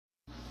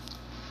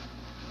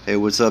Hey,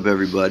 what's up,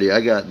 everybody?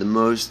 I got the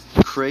most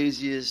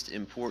craziest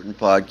important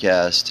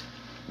podcast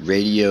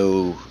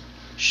radio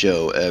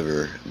show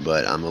ever,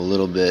 but I'm a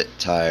little bit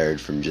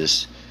tired from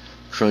just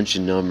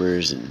crunching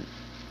numbers and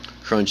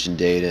crunching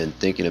data and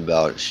thinking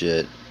about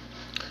shit.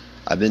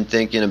 I've been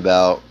thinking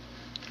about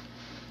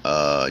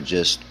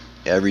just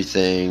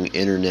everything,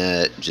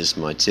 internet, just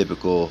my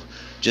typical,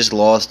 just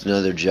lost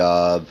another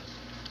job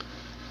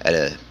at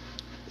a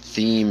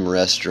theme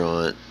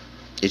restaurant.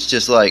 It's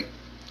just like,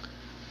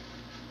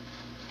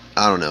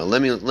 I don't know.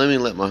 Let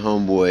my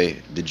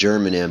homeboy, the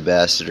German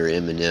ambassador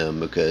Eminem,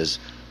 because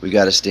we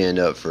got to stand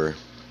up for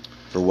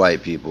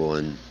white people.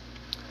 And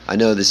I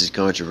know this is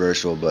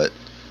controversial, but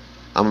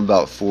I'm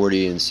about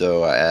 40, and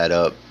so I add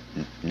up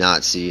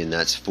Nazi, and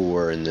that's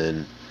 4,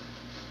 and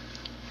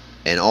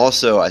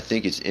also I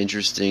think it's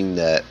interesting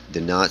that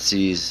the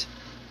Nazis,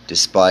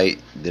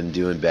 despite them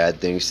doing bad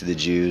things to the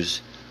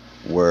Jews,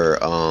 were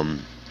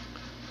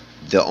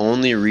the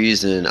only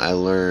reason I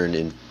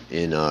learned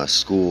in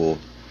school,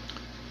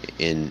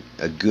 in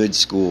a good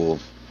school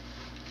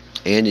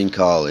and in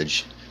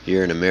college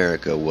here in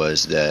America,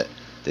 was that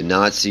the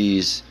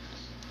Nazis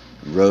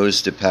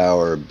rose to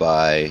power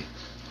by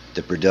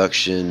the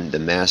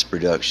mass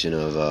production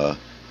of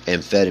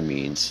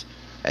amphetamines.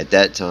 At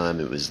that time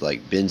it was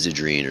like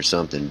Benzedrine or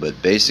something,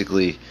 but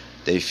basically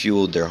they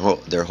fueled their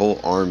whole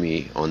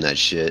army on that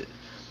shit.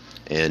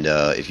 And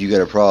if you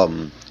got a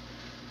problem,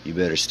 you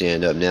better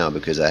stand up now,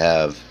 because I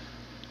have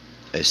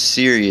a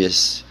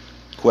serious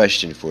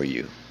question for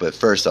you. But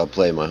first I'll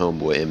play my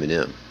homeboy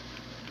Eminem.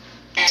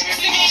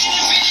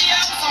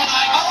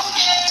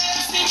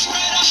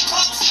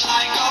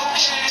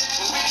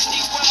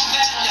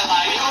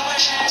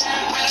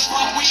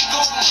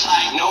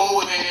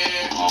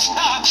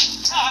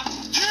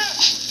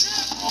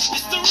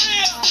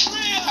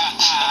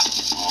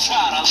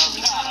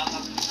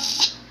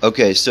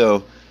 Okay,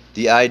 so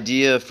the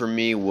idea for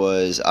me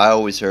was, I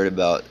always heard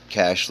about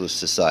cashless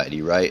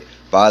society, right?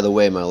 By the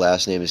way, my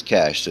last name is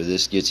Cash, so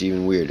this gets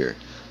even weirder.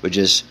 But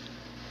just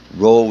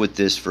roll with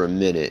this for a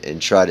minute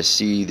and try to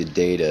see the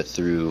data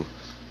through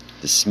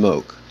the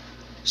smoke.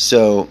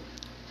 So,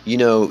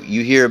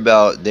 you hear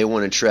about they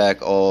want to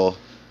track all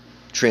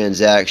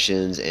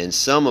transactions, and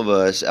some of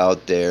us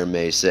out there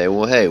may say,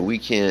 well, hey, we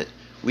can't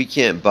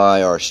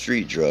buy our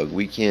street drug.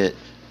 We can't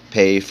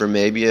pay for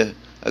maybe a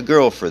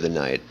girl for the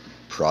night.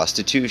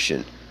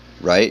 Prostitution,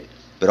 right?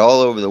 But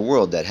all over the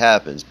world that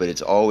happens, but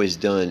it's always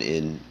done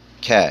in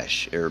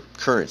cash or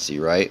currency,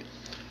 right?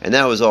 And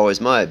that was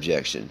always my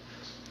objection.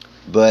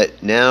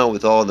 But now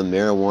with all the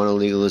marijuana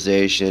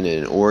legalization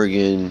and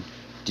Oregon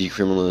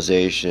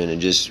decriminalization and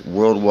just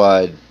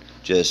worldwide,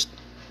 just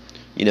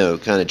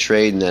kind of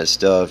trading that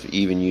stuff,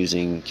 even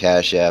using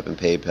Cash App and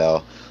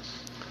PayPal,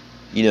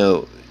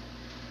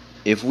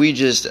 if we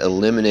just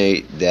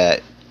eliminate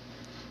that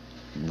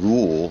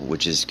rule,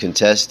 which is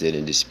contested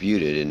and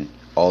disputed in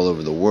all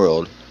over the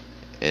world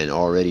and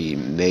already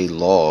made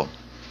law,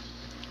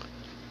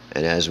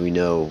 and as we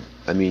know,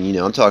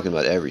 I'm talking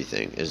about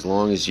everything. As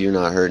long as you're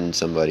not hurting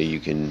somebody, you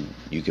can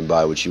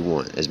buy what you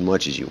want, as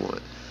much as you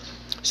want.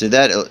 So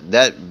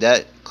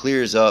that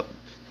clears up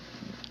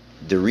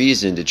the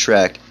reason to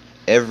track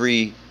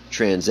every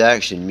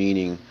transaction,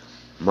 meaning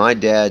my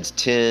dad's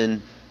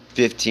 10,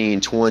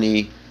 15,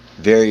 20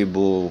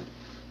 variable,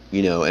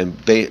 and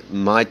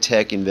my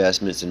tech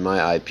investments and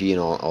my IP and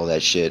all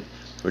that shit,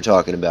 we're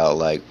talking about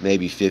like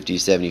maybe $50,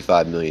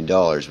 $75 million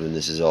when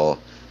this is all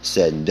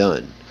said and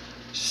done.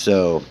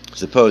 So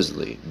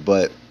supposedly,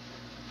 but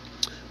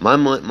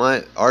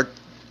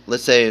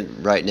let's say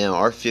right now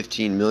our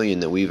 15 million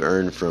that we've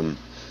earned from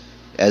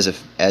as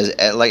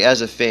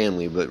a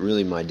family, but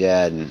really my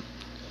dad and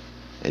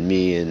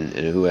me and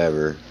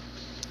whoever,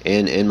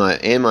 and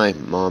my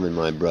mom and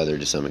my brother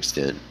to some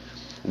extent,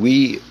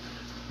 he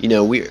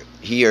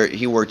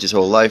worked his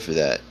whole life for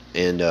that,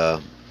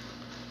 and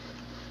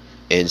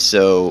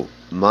so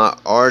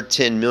our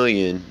 10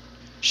 million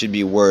should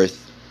be worth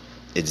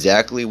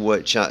exactly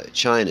what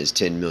China's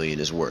 10 million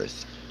is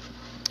worth,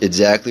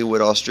 exactly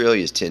what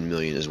Australia's 10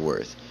 million is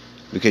worth,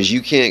 because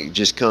you can't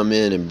just come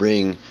in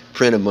and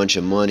print a bunch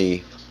of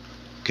money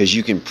because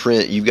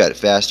you've got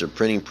faster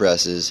printing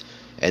presses,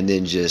 and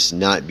then just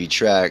not be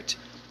tracked,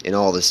 and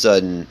all of a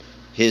sudden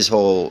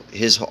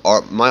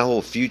my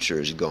whole future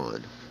is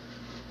gone.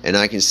 And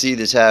I can see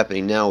this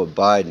happening now with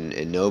Biden,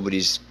 and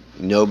nobody's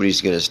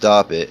going to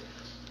stop it.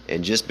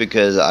 And just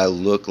because I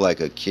look like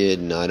a kid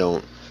and I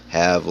don't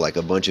have like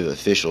a bunch of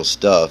official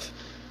stuff,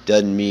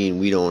 doesn't mean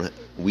we don't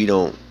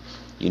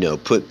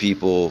put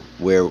people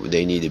where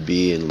they need to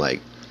be and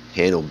like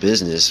handle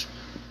business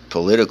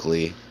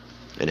politically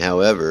and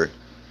however.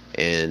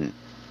 And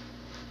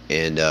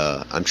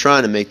I'm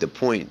trying to make the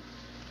point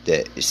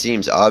that it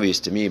seems obvious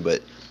to me,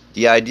 but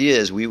the idea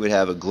is we would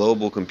have a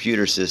global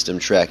computer system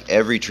track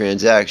every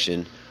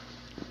transaction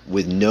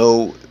with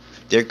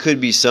there could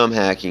be some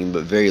hacking,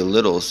 but very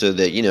little, so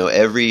that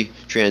every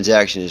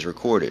transaction is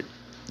recorded.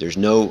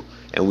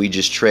 And we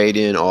just trade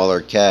in all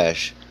our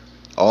cash,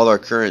 all our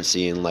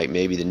currency, in like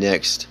maybe the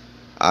next,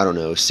 I don't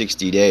know,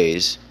 60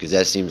 days, because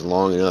that seems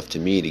long enough to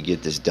me to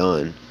get this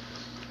done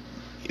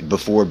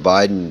before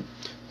Biden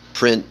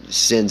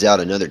sends out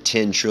another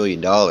 $10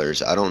 trillion.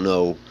 I don't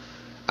know.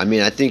 I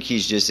mean, I think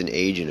he's just an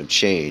agent of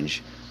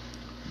change,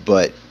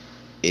 but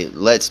it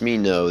lets me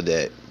know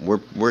that we're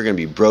going to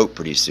be broke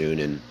pretty soon,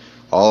 and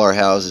all our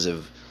houses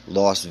have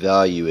lost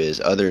value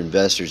as other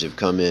investors have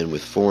come in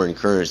with foreign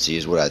currency,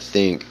 is what I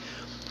think,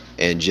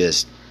 and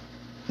just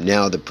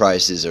now the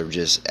prices are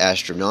just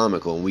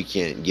astronomical and we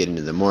can't get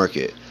into the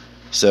market.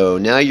 So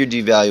now you're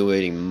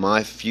devaluating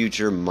my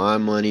future, my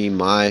money,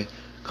 my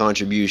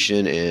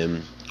contribution,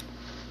 and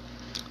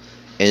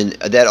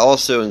that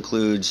also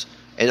includes,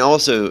 and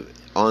also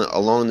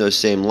along those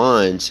same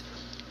lines,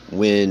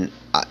 when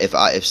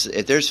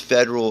if there's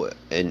federal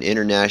and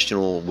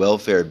international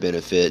welfare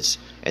benefits,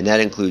 and that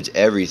includes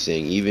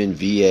everything, even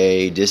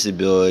VA,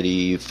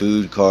 disability,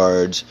 food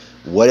cards,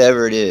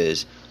 whatever it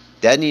is,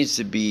 there needs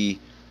to be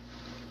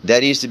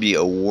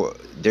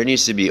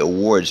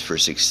awards for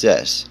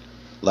success,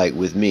 like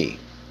with me.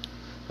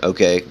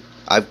 Okay,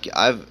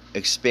 I've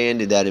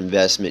expanded that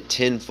investment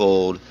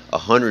tenfold,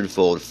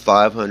 100-fold,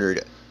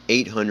 500,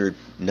 800,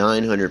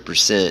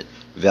 900%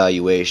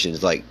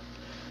 valuations, like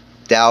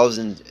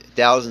thousands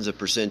of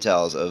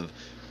percentiles of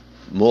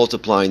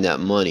multiplying that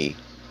money,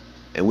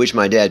 and which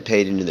my dad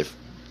paid into the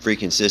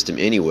freaking system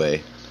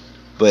anyway,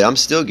 but I'm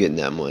still getting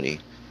that money.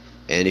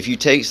 And if you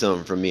take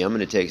something from me, I'm going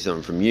to take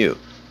something from you,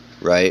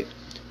 right?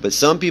 But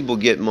some people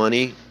get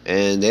money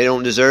and they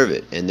don't deserve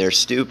it, and they're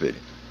stupid,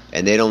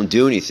 and they don't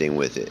do anything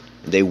with it.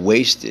 They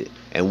waste it.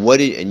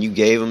 And you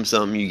gave them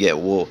something, you get,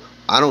 well,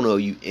 I don't owe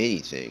you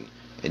anything,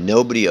 and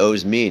nobody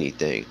owes me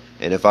anything.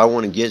 And if I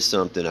want to get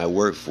something, I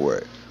work for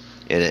it,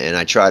 and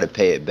I try to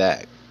pay it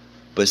back.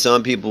 But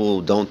some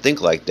people don't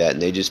think like that,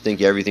 and they just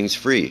think everything's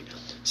free.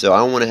 So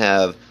I want to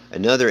have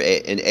and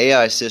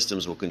AI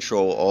systems will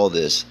control all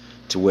this,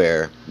 to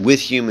where, with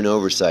human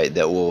oversight,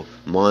 that will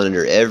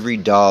monitor every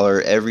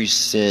dollar, every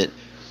cent,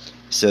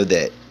 so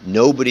that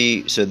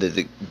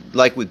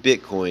like with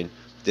Bitcoin,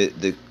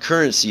 the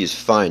currency is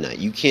finite.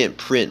 You can't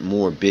print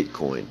more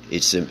Bitcoin.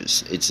 It's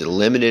a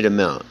limited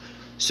amount.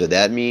 So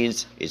that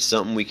means it's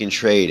something we can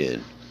trade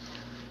in.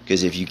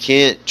 Because if you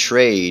can't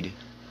trade,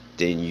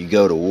 then you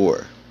go to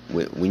war.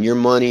 When your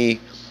money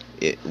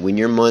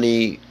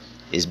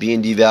is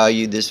being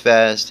devalued this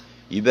fast,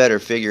 you better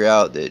figure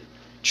out that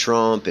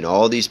Trump and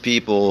all these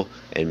people,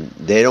 and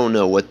they don't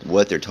know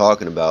what they're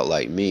talking about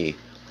like me,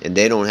 and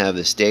they don't have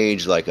the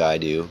stage like I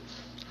do,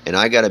 and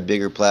I got a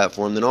bigger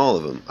platform than all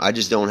of them. I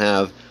just don't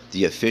have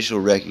the official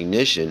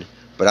recognition,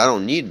 but I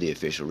don't need the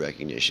official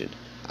recognition.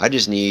 I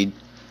just need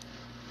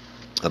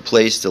a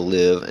place to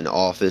live, an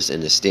office,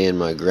 and to stand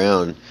my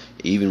ground,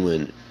 even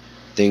when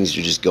things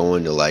are just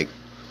going to like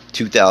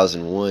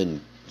 2001,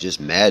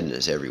 just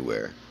madness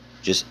everywhere.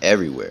 Just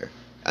everywhere.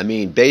 I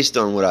mean, based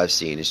on what I've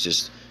seen, it's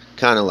just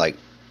kind of like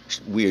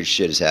weird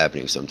shit is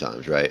happening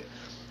sometimes, right?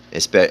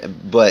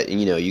 But,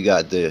 you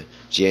got the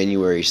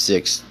January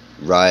 6th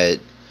riot,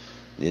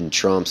 and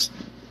Trump's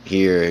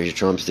here,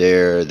 Trump's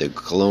there, the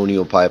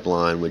Colonial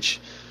Pipeline, which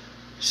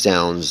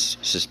sounds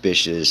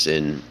suspicious.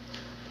 And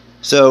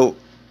so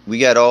we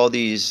got all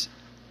these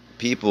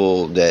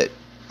people that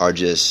are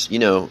just,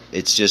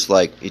 it's just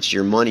like, it's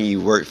your money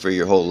you worked for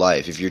your whole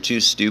life. If you're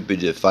too stupid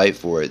to fight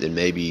for it, then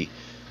maybe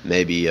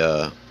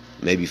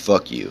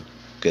fuck you,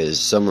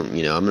 because I'm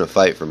gonna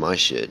fight for my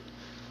shit,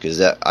 because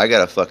I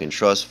got a fucking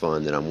trust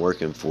fund that I'm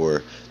working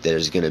for that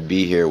is gonna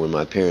be here when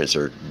my parents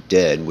are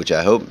dead, which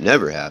I hope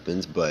never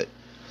happens, but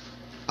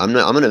I'm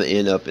gonna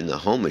end up in the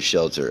homeless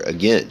shelter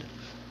again,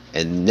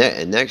 and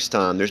next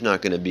time there's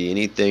not gonna be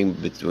anything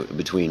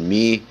between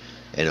me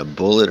and a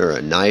bullet or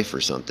a knife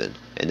or something,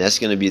 and that's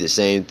gonna be the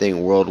same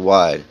thing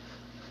worldwide.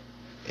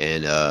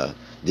 And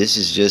this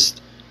is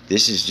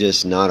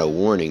just not a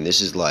warning.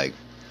 This is like,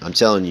 I'm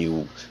telling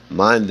you,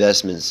 my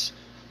investments,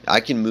 I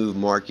can move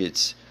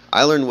markets.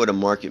 I learned what a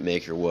market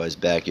maker was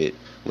back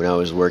when I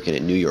was working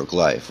at New York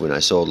Life, when I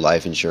sold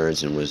life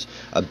insurance and was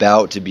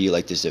about to be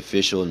like this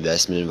official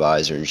investment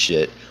advisor and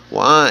shit.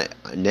 Why?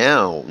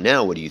 Now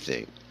what do you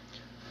think?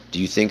 Do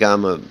you think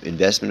I'm an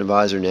investment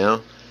advisor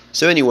now?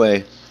 So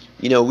anyway,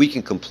 we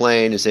can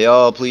complain and say,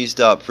 oh, please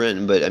stop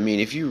printing. But I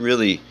mean, if you're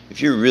really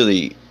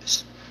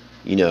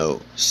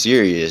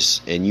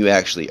serious and you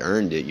actually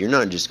earned it, you're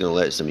not just going to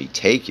let somebody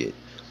take it.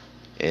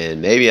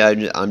 And maybe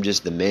I'm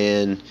just the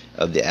man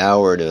of the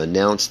hour to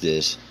announce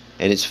this.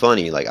 And it's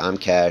funny, like, I'm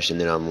Cash, and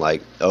then I'm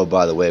like, oh,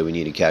 by the way, we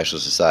need a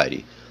cashless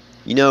society.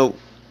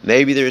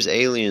 Maybe there's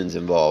aliens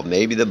involved.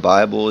 Maybe the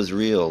Bible is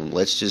real.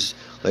 Let's just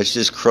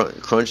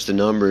crunch the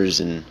numbers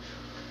and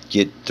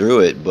get through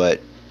it. But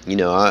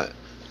I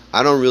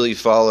don't really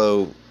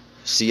follow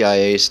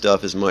CIA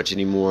stuff as much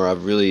anymore.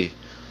 I've really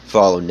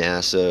followed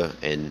NASA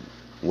and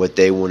what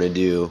they want to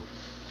do,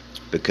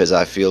 because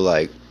I feel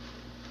like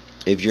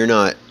if you're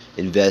not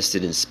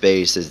invested in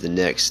space as the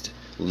next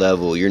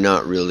level, you're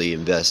not really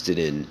invested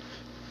in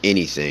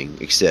anything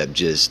except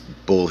just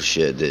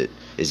bullshit that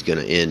is going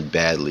to end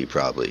badly,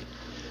 probably.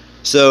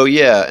 So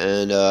yeah,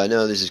 and I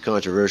know this is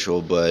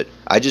controversial, but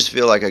I just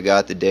feel like I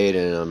got the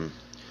data, and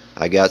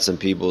I got some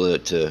people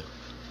to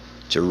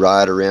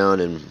ride around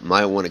and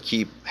might want to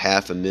keep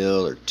half a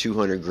mil or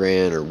 200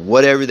 grand or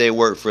whatever they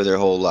work for their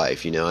whole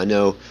life. I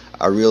know,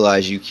 I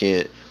realize you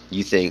can't,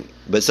 you think,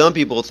 but some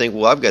people think,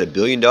 well, I've got $1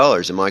 billion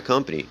in my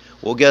company.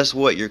 Well, guess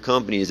what? Your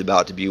company is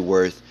about to be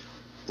worth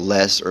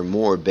less or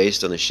more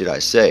based on the shit I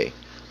say.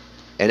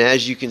 And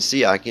as you can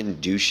see, I can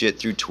do shit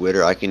through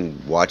Twitter. I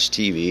can watch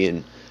TV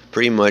and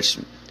pretty much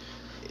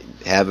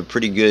have a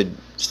pretty good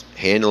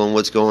handle on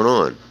what's going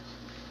on.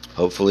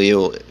 Hopefully,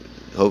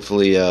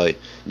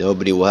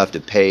 nobody will have to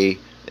pay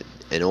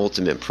an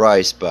ultimate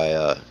price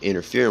by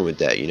interfering with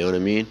that. You know what I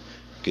mean?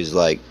 Because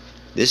like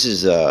this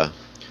is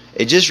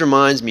it just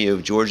reminds me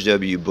of George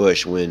W.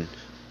 Bush when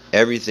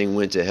everything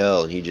went to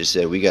hell and he just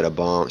said we got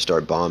to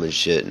start bombing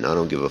shit, and I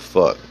don't give a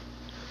fuck.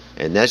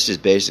 And that's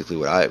just basically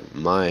what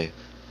my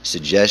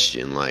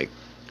suggestion. Like,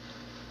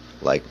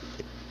 I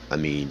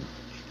mean,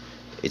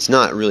 it's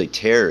not really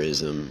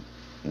terrorism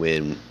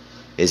when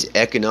is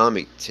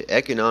economic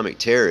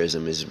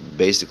terrorism is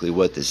basically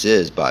what this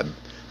is by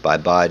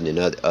Biden and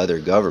other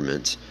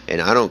governments.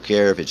 And I don't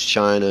care if it's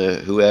China,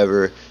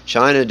 whoever.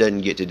 China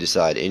doesn't get to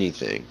decide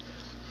anything.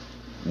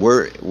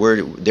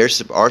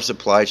 Our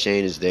supply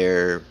chain is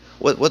there.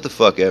 What the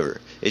fuck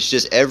ever. It's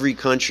just every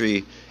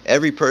country,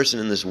 every person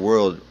in this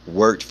world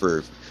worked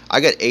for.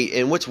 I got eight,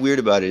 and what's weird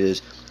about it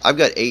is I've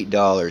got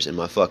 $8 in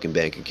my fucking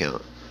bank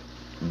account,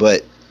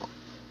 but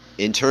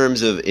in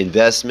terms of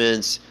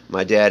investments,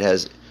 my dad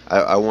has.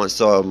 I once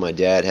saw my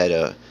dad had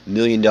 $1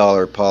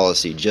 million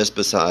policy just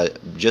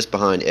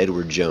behind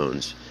Edward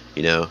Jones.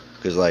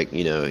 Because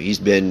he's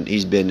been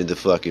to the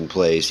fucking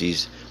place.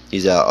 He's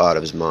out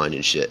of his mind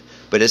and shit.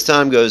 But as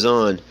time goes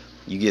on,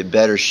 you get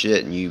better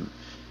shit and you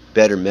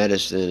better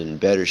medicine and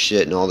better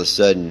shit, and all of a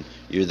sudden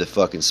you're the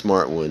fucking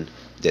smart one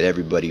that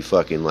everybody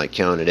fucking like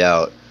counted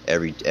out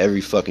every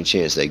fucking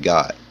chance they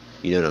got.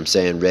 You know what I'm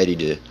saying? Ready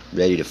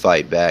to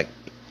fight back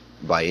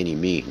by any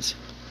means.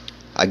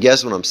 I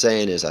guess what I'm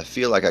saying is I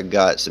feel like I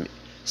got some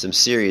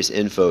serious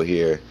info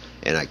here,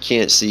 and I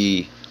can't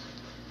see.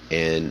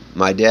 And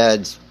my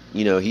dad's,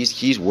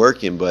 he's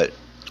working, but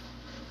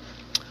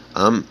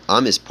I'm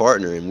his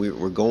partner, and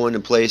we're going to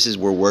places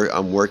where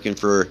I'm working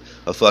for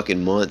a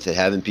fucking month and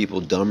having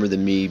people dumber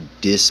than me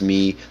diss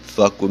me,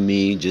 fuck with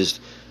me,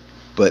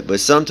 but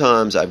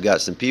sometimes I've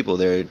got some people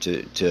there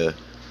to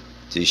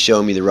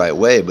show me the right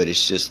way. But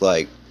it's just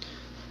like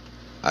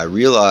I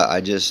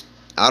realize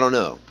I don't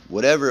know.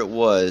 Whatever it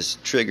was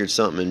triggered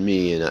something in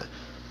me, and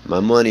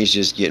my money's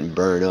just getting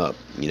burned up.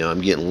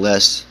 I'm getting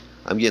less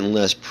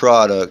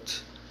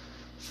product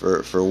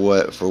for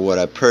what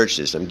I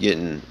purchased.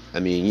 Figure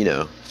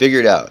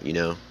it out.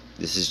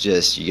 This is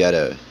just, you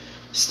gotta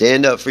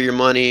stand up for your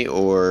money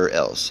or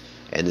else.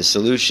 And the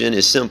solution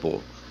is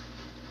simple.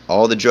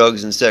 All the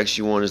drugs and sex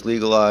you want is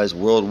legalized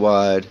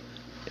worldwide,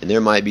 and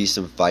there might be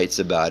some fights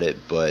about it,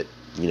 but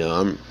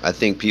I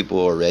think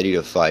people are ready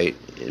to fight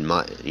and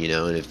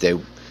if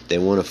they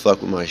want to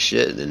fuck with my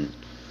shit, then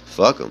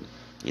fuck them.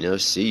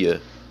 See ya.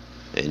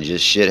 And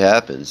just shit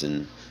happens.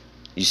 And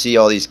you see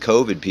all these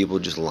COVID people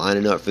just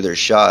lining up for their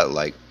shot,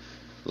 like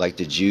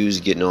the Jews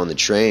getting on the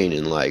train,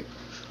 and like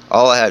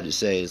all I have to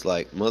say is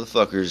like,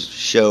 motherfuckers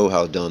show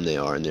how dumb they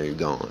are and they're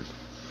gone.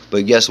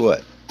 But guess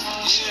what?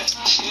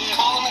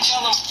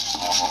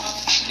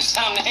 It's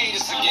time to hate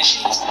us again.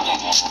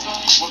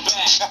 We're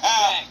back.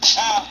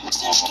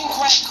 Can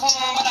crack corn,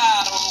 but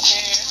I don't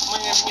care.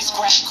 Miss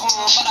crack corn,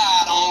 but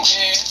I don't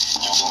care.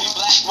 You can be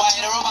black, white,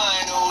 or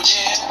albino,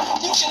 yeah.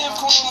 You can have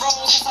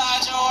cornrows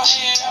inside your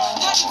hair.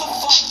 How the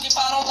fuck if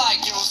I don't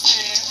like your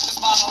stare? This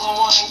bottle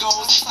of wine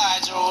goes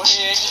inside your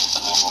head. A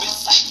little bit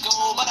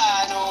psycho, but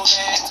I know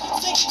that.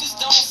 Think you just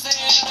don't say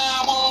it, and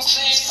I won't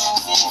say it.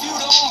 See, if you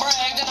don't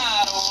brag, then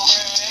I don't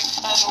brag.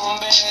 I know I'm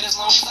bad as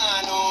long as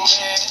I know I'm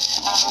bad.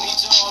 I don't need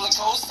y'all to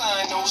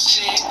co-sign no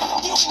shit.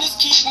 You can just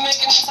keep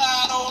making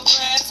title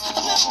threats. A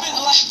little bit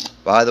like.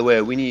 By the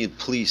way, we need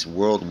police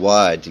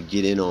worldwide to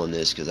get in on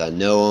this, because I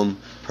know them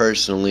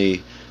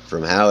personally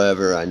from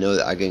however. I know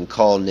that I can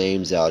call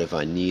names out if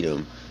I need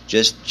them,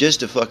 just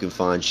to fucking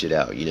find shit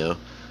out,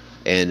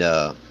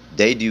 And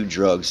they do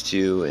drugs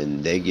too,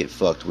 and they get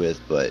fucked with.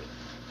 But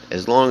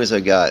as long as I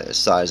got a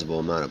sizable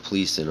amount of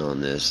policing on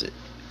this,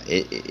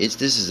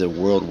 this is a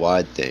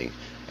worldwide thing.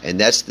 And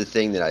that's the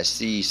thing that I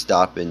see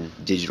stopping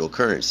digital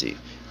currency.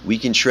 We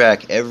can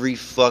track every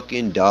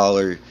fucking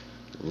dollar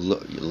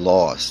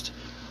lost.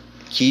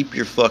 Keep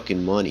your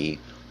fucking money,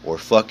 or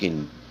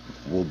fucking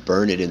we'll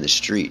burn it in the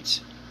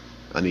streets.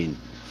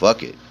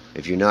 Fuck it.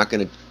 If you're not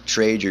going to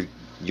trade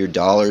your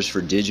dollars for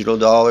digital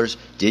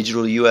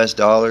US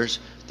dollars,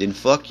 then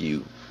fuck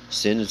you.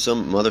 Send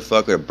some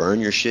motherfucker to burn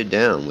your shit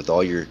down with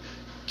all your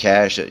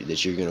cash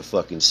that you're going to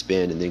fucking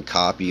spend, and then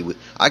copy.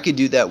 I could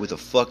do that with a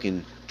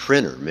fucking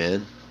printer,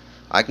 man.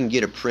 I could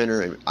get a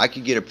printer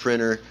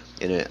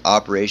and an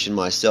operation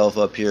myself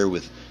up here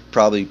with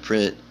probably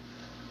print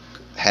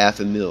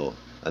 $1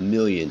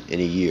 million in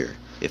a year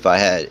if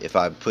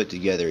I put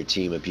together a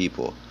team of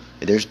people.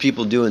 There's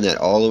people doing that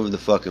all over the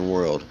fucking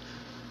world.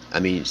 I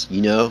mean,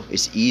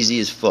 it's easy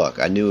as fuck.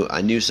 I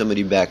knew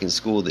somebody back in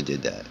school that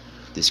did that.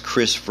 This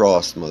Chris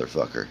Frost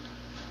motherfucker.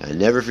 I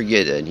never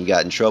forget it. And he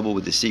got in trouble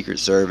with the Secret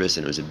Service,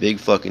 and it was a big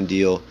fucking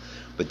deal.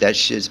 But that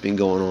shit's been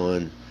going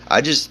on.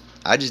 I just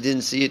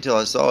didn't see it till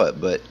I saw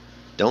it. But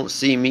don't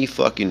see me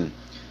fucking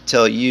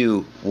tell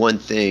you one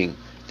thing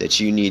that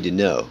you need to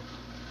know.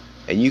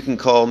 And you can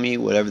call me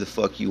whatever the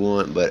fuck you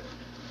want, but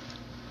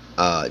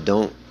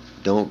don't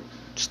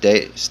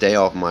stay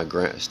off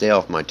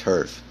my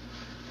turf,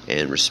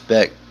 and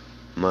respect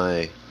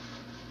my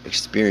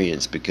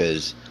experience,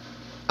 because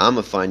I'm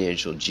a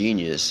financial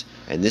genius,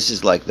 and this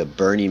is like the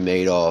Bernie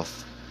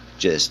Madoff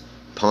just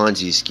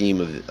Ponzi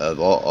scheme of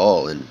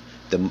all. And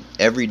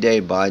every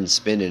day Biden's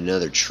spending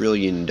another $1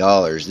 trillion.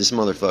 This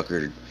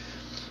motherfucker,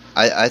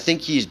 I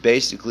think he's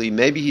basically,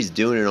 maybe he's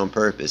doing it on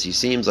purpose. He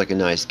seems like a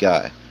nice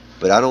guy,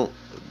 but I don't,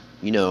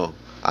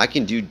 I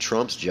can do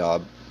Trump's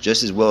job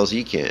just as well as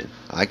he can.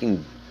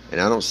 And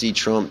I don't see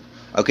Trump.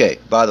 Okay,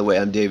 by the way,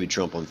 I'm David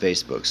Trump on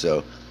Facebook,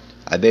 so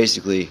I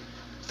basically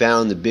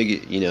found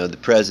the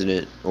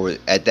president, or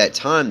at that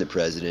time the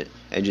president,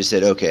 and just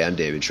said, okay, I'm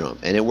David Trump.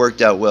 And it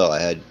worked out well. I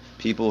had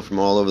people from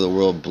all over the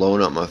world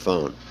blowing up my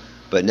phone.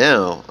 But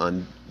now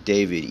I'm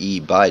David E.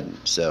 Biden,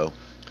 so,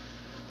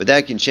 but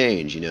that can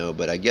change,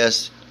 but I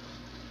guess,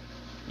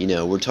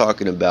 we're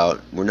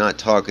not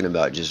talking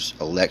about just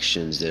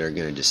elections that are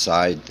going to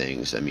decide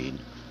things. I mean,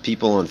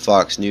 people on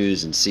Fox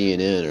News and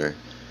CNN are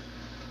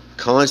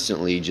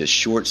constantly just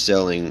short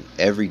selling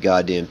every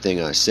goddamn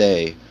thing I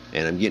say,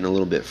 and I'm getting a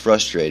little bit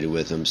frustrated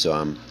with them. So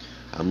I'm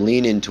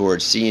leaning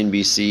towards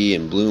CNBC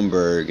and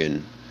Bloomberg,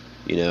 and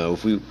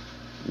if we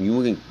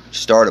can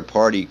start a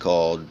party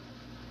called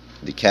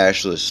the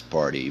Cashless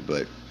Party,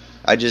 but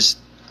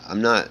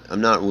I'm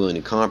not willing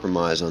to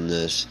compromise on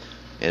this,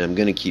 and I'm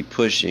going to keep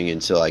pushing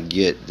until I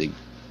get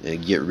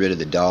rid of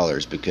the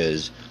dollars,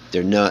 because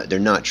they're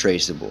not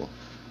traceable.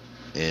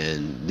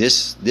 And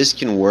this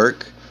can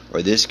work,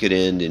 or this could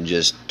end in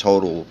just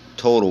total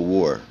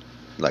war.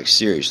 Like,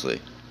 seriously.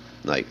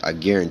 Like, I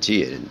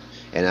guarantee it.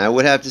 And I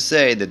would have to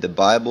say that the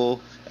Bible,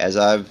 as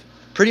I've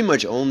pretty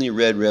much only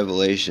read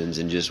Revelations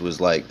and just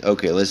was like,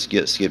 okay, let's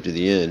skip to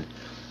the end.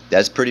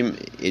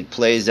 It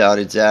plays out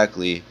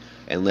exactly.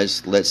 And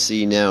let's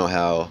see now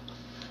how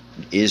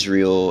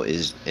Israel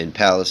and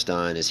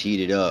Palestine is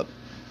heated up.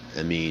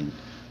 I mean,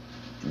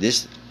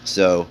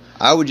 so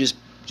I would just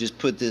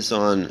put this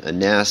on a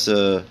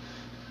NASA,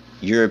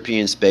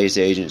 European Space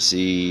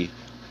Agency.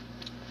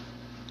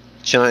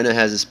 China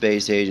has a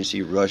space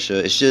agency,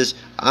 Russia. It's just,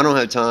 I don't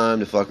have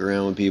time to fuck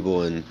around with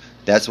people, and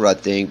that's what I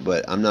think,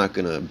 but I'm not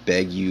going to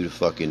beg you to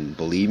fucking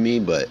believe me.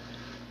 But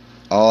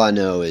all I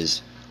know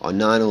is on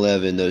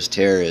 9/11, those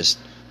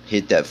terrorists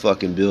hit that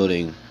fucking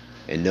building,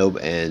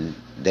 and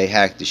they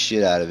hacked the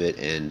shit out of it,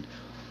 and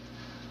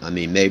I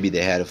mean, maybe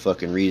they had a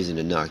fucking reason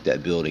to knock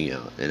that building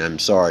out. And I'm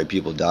sorry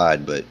people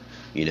died, but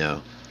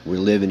we're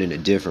living in a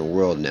different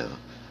world now.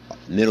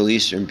 Middle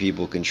Eastern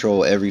people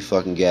control every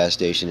fucking gas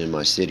station in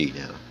my city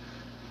now.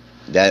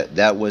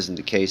 That wasn't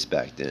the case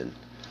back then.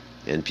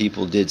 And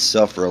people did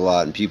suffer a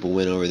lot, and people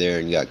went over there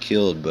and got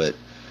killed, but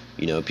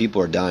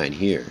people are dying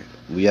here.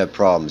 We have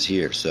problems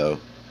here. So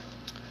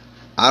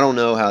I don't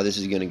know how this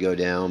is going to go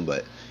down,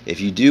 but if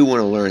you do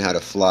want to learn how to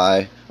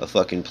fly a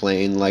fucking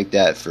plane like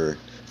that for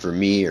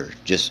me, or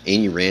just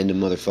any random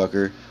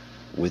motherfucker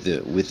with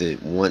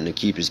it wanting to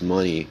keep his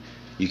money,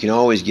 you can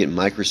always get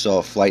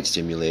Microsoft Flight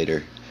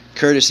Simulator,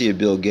 courtesy of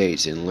Bill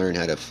Gates, and learn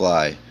how to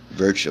fly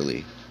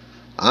virtually.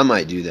 I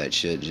might do that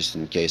shit just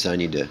in case I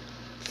need to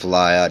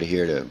fly out of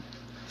here to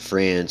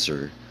France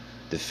or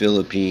the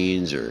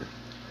Philippines or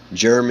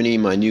Germany,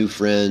 my new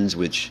friends,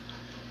 which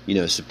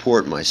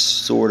support my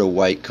sort of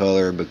white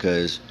color,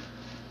 because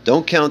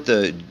don't count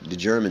the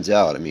Germans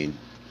out. I mean,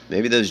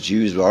 maybe those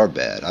Jews are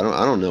bad. I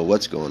don't know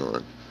what's going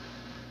on.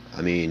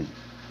 I mean,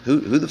 who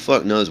the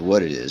fuck knows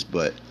what it is?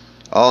 But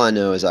all I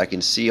know is I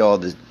can see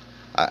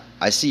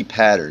I see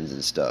patterns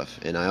and stuff,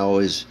 and I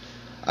always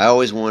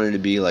wanted to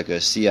be like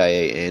a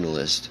CIA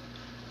analyst,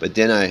 but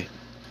then I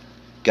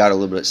got a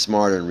little bit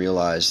smarter and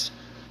realized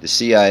the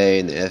CIA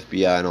and the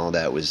FBI and all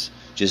that was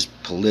just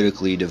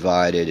politically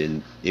divided,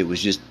 and it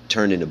was just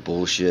turned into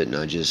bullshit.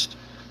 And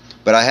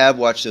but I have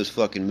watched those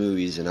fucking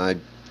movies, and I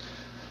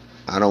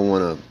don't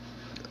want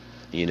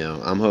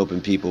to, I'm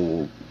hoping people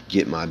will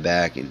get my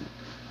back and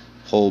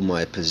hold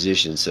my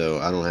position, so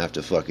I don't have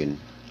to fucking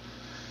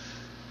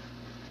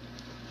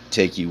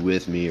take you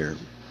with me or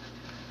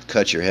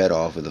cut your head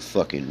off with a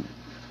fucking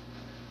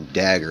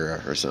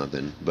dagger or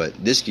something. But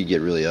this could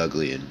get really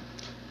ugly, and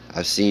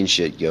I've seen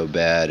shit go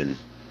bad, and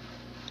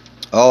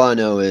all I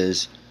know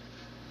is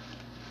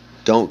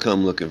don't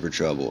come looking for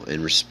trouble,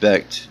 and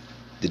respect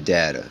the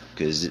data,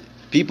 because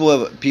people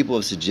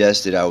have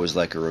suggested I was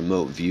like a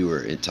remote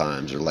viewer at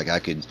times, or like I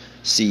could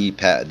see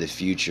the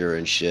future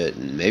and shit,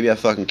 and maybe I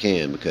fucking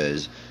can,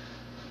 because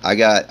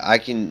I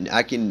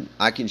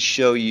can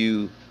show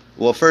you.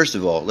 Well, first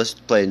of all, let's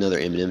play another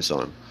Eminem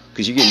song,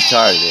 because you're getting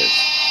tired of this.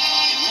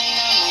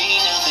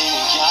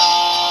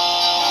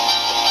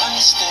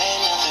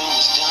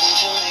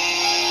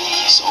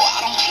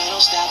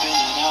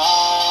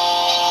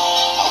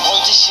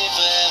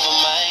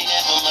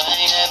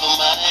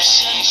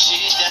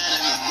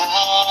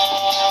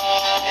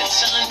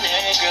 on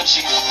that girl,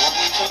 she the one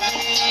for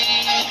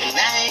me. And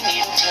I ain't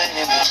even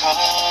planning my call.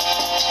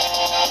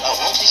 I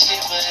want this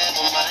shit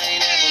forever mine,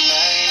 ever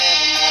mine,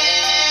 ever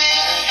mine.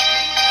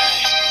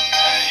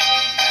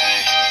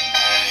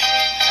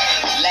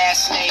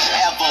 Last name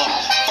ever,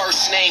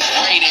 first name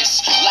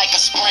greatest. Like a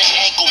sprained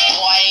ankle,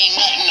 boy, ain't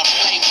nothing to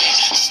play with.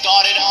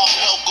 Started off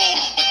local,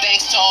 but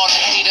thanks to all the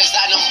haters,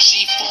 I know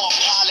G4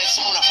 pilots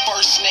on a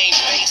first name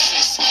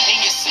basis.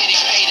 In your city,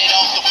 faded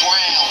off the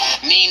ground.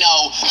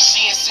 Nino,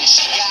 she insists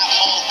she got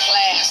more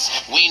class.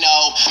 We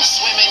know,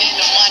 swimming in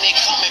the money,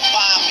 come and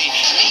find me.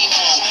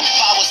 Nemo, if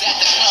I was at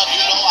the club,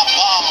 you know I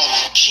balled.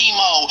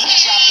 Chemo,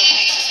 dropped a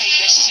mixtape,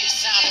 that shit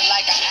sounded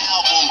like an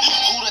album.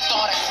 Who'd have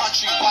thought a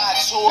countrywide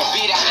tour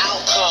be the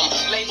outcome?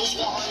 Labels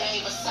want a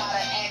name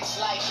beside an X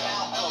like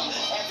Malcolm.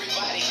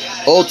 Everybody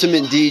got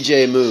Ultimate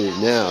DJ move.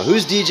 Now,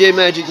 who's DJ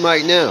Magic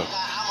Mike now?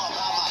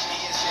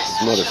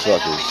 These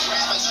motherfuckers.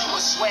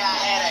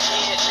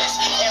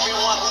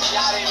 Everyone who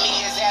doubted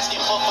me is asking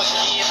for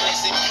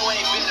forgiveness. If you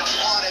ain't been a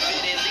part of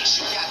it, at least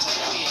you got to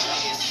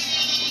witness.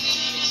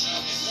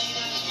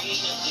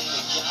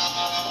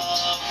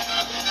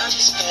 I'm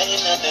just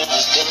saying nothing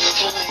was done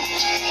for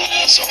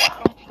me. So I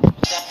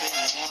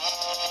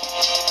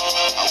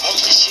want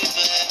this shit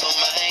forever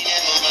mine,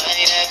 ever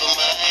mine, ever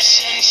mine.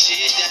 Shut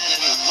shit down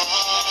in the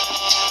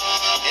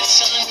mall. And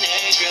son,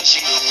 that girl, she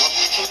the one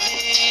for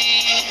me.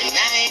 And I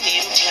ain't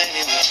even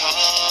planning the call.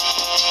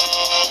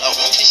 I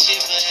want this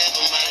shit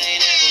forever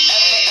mine, ever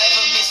mine.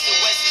 Ever Mr.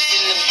 West is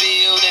in the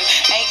building.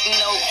 Ain't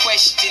no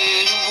question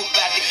who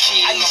about to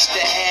kill. I used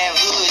to have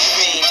hood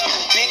dreams.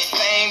 Big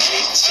fame,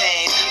 big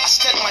change. I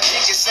stuck my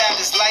dick inside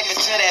this life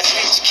until that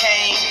bitch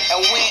came.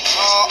 And went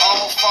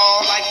all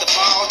fall like the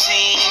ball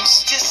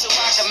teams. Just so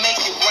I can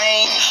make it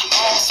rain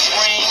all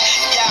spring.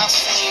 Y'all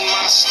seen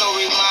my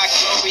story, my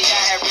glory.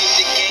 I had reached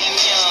the game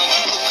young.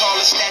 You would call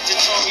it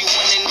statutory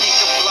when a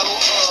nigga blow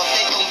up.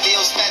 They gon'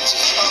 build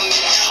statues for me.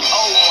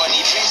 Old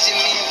money,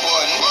 Benjamin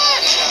Button.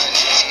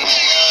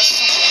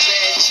 Super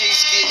bad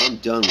chicks get. I'm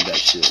done with that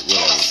shit.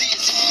 Whatever.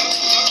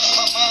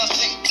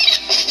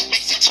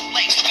 Makes it too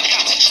late. I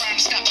got to try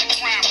to stop the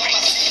crime rate.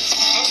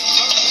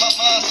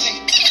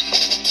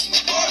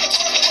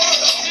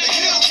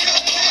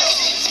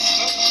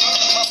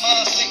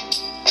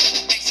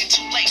 Makes it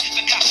too late.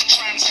 I got to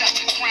try to stop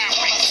the crime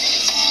rate.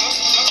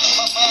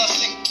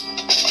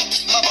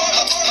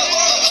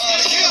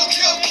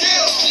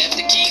 Left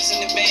the keys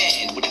in the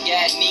van with a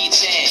guy in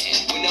each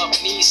hand. Went up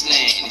in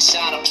Eastland and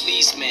shot a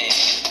policeman.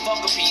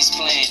 Fuck a peace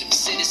plan. If a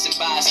citizen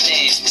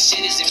bystands, the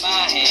shit is in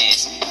my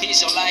hands. Here's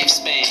your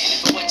lifespan.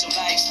 If what your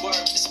life's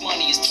worth, this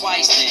money is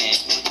twice then.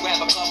 Grab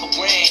a couple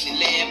grand and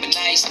live in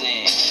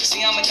Iceland.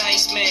 See, I'm a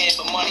nice man,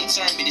 but money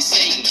turned me to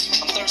Satan.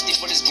 I'm thirsty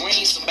for this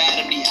green, so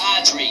bad I'm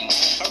dehydrating.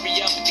 Hurry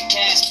up with the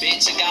cash,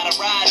 bitch, I got a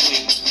ride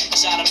with me.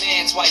 Shot a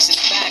man twice in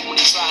the back when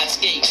he tried to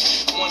escape.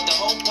 I want the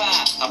whole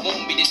pie, I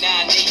won't be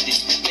denied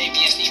Nathan.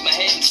 Maybe I need my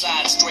head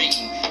inside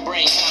straighten.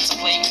 Brain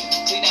contemplating,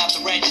 clean out the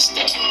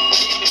register.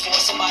 Hit before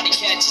somebody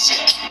catches you.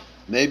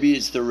 Maybe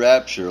it's the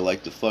rapture,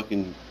 like the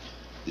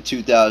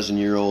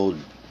 2,000-year-old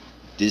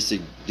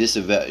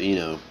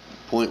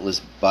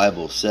pointless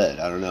Bible said.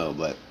 I don't know,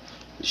 but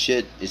the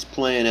shit is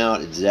playing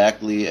out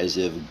exactly as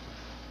if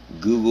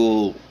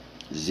Google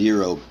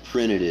Zero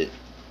printed it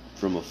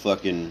from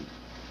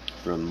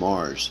from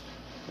Mars.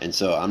 And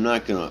so I'm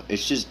not gonna.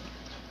 It's just,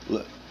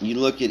 you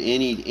look at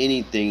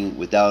anything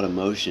without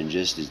emotion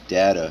just as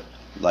data,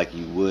 like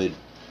you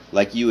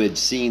had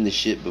seen the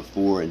shit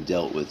before and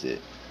dealt with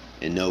it,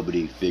 and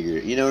nobody figured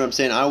it. You know what I'm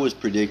saying? I was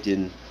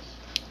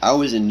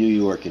in New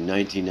York in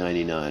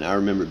 1999. I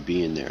remember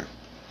being there.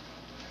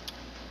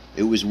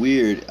 It was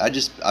weird. I've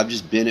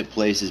just been at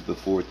places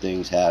before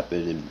things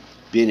happen, and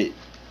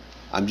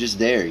I'm just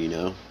there,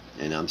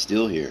 and I'm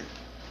still here.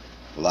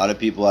 A lot of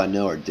people I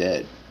know are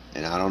dead,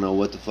 and I don't know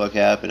what the fuck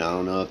happened. I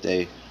don't know if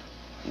they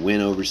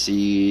went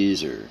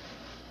overseas or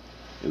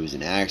it was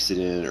an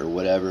accident or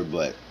whatever,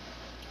 but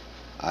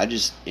I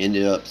just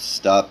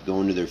stopped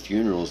going to their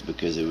funerals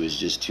because it was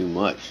just too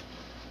much,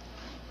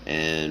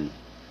 and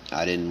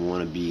I didn't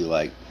want to be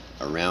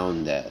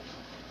around that.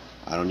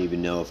 I don't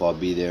even know if I'll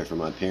be there for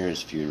my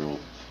parents' funeral,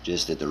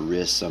 just at the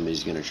risk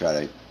somebody's going to try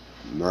to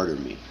murder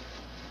me.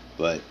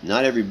 But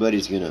not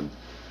everybody's going to,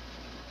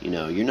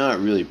 you're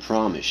not really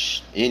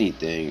promised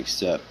anything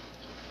except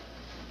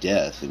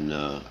death. And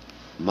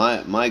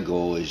my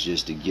goal is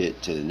just to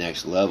get to the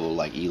next level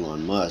like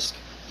Elon Musk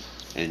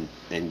and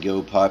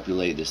go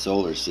populate the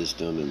solar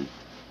system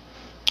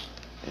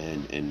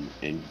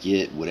and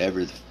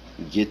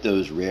get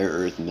those rare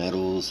earth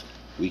metals.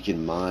 We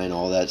can mine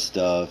all that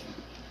stuff.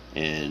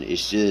 And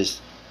it's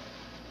just,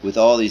 with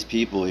all these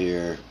people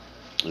here,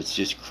 it's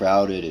just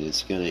crowded and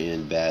it's going to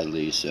end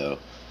badly. So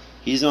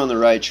he's on the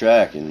right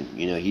track, and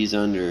he's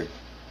under,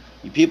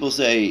 people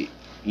say,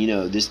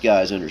 this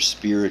guy's under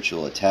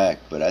spiritual attack,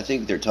 but I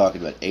think they're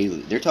talking about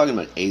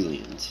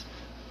aliens.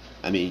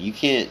 I mean, you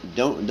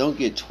don't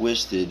get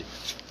twisted.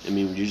 I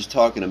mean, you're just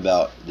talking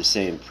about the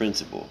same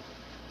principle.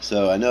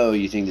 So I know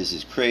you think this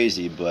is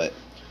crazy, but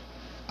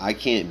I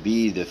can't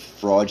be the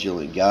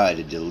fraudulent guy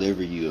to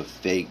deliver you a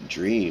fake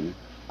dream.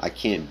 I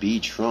can't be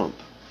Trump.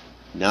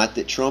 Not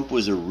that Trump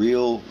was a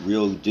real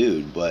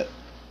dude, but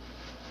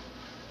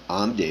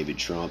I'm David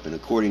Trump, and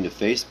according to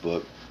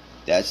Facebook,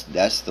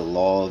 that's the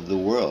law of the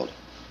world.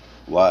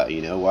 Why are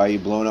you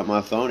blowing up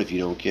my phone if you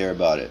don't care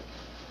about it?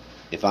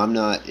 If I'm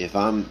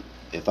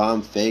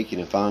fake,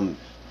 and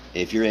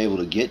if you're able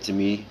to get to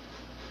me,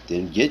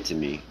 then get to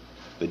me,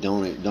 but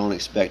don't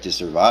expect to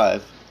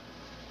survive,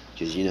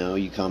 because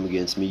you come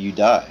against me, you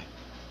die.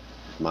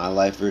 My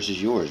life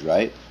versus yours,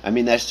 right? I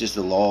mean, that's just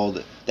the law.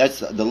 That's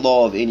the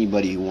law of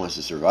anybody who wants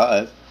to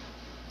survive,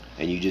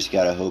 and you just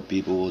gotta hope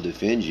people will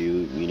defend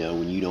you.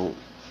 When you don't.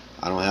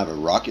 I don't have a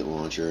rocket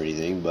launcher or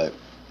anything, but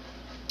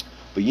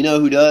you know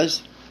who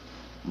does?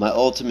 My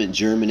ultimate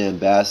German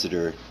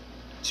ambassador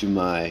to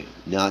my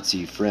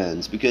Nazi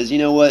friends, because you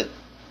know what?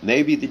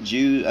 Maybe the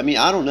Jews. I mean,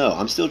 I don't know.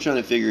 I'm still trying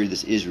to figure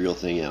this Israel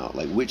thing out.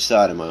 Like, which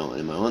side am I on?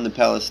 Am I on the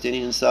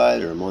Palestinian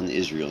side, or am I on the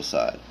Israel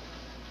side?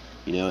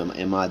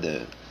 Am I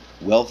the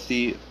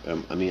wealthy?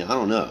 I mean, I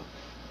don't know,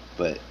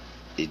 but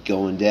it's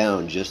going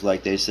down just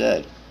like they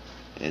said.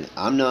 And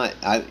I'm not.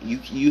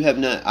 You have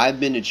not. I've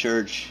been to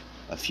church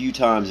a few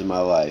times in my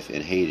life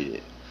and hated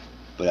it,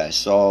 but I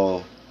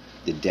saw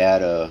the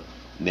data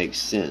make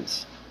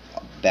sense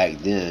back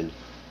then,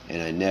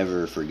 and I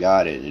never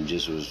forgot it, and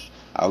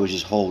I was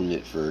just holding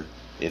it for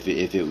if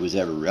it was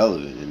ever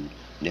relevant. And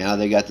now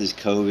they got this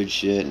COVID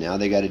shit. Now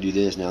they got to do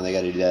this. Now they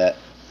got to do that.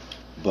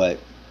 But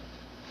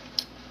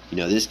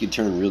this could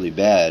turn really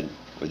bad,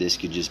 or this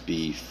could just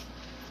be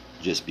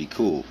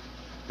cool.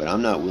 But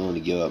I'm not willing to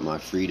give up my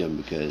freedom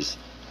because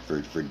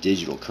for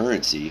digital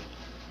currency.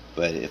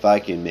 But if I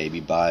can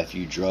maybe buy a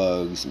few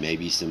drugs,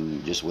 maybe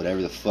some just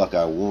whatever the fuck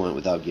I want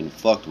without getting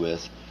fucked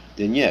with,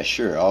 then yeah,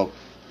 sure.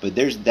 But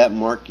that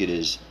market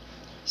is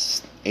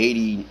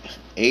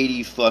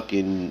 80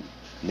 fucking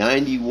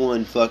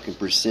 91 fucking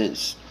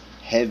percent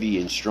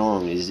heavy and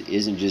strong.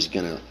 Isn't just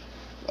gonna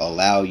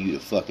allow you to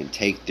fucking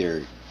take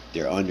their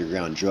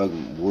underground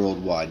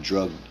worldwide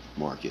drug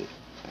market.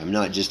 I'm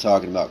not just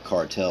talking about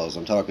cartels.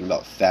 I'm talking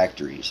about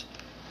factories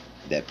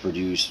that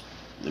produce.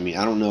 I mean,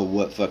 I don't know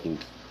what fucking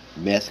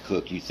meth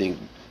cook you think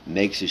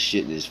makes his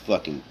shit in his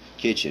fucking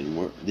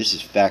kitchen. This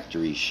is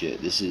factory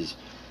shit.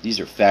 These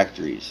are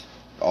factories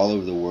all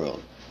over the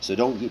world. So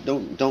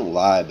don't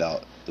lie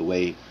about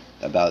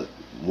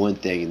one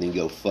thing and then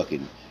go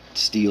fucking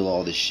steal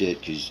all this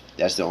shit, because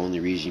that's the only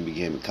reason you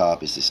became a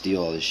cop, is to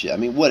steal all this shit. I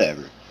mean,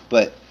 whatever.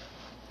 But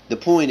the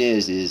point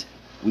is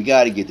we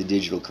got to get the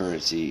digital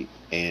currency,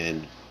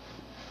 and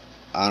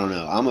I don't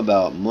know. I'm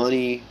about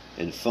money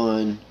and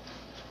fun,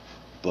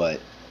 but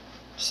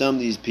some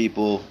of these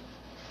people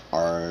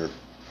are.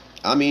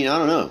 I mean, I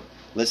don't know.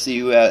 Let's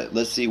see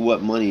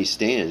what money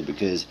stands,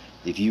 because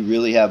if you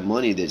really have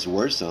money that's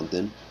worth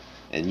something,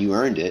 and you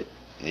earned it,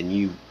 and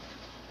you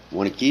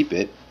want to keep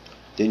it,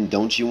 then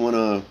do you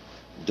want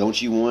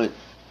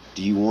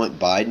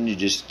Biden to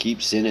just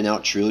keep sending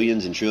out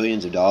trillions and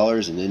trillions of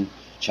dollars, and then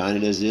China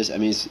does this? I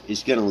mean,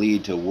 it's going to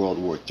lead to World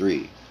War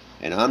III,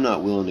 and I'm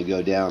not willing to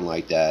go down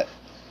like that.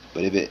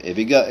 But if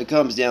it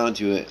comes down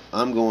to it,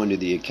 I'm going to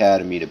the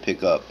academy to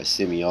pick up a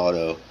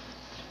semi-auto,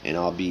 and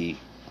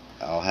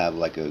I'll have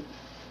like a,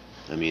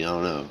 I mean, I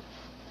don't know,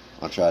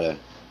 I'll try to,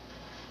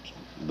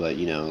 but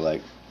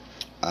like,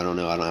 I don't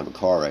know, I don't have a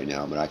car right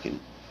now, but I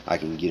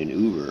can get an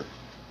Uber,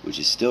 which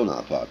is still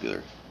not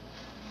popular.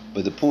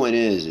 But the point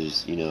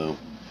is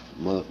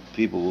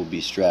people will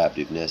be strapped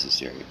if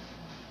necessary.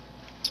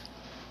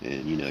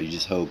 And you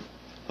just hope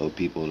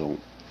people don't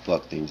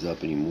fuck things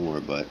up anymore.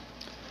 But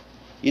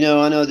I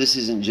know this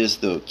isn't just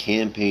the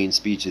campaign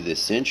speech of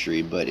this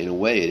century, but in a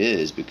way it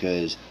is,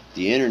 because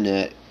the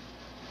internet,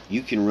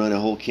 you can run a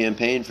whole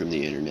campaign from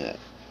the internet.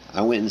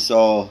 I went and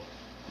saw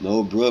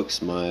Mo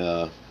Brooks,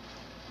 my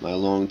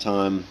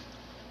longtime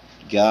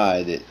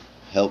guy that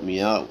helped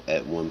me out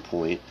at one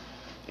point,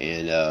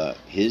 and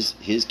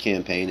his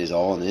campaign is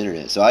all on the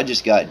internet. So I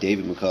just got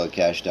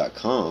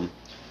davidmcculloughcash.com,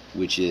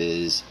 which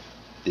is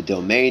the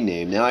domain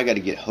name. Now I got to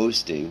get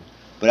hosting,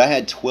 but I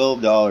had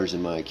 $12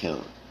 in my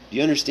account. Do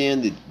you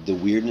understand the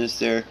weirdness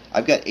there?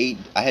 I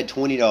had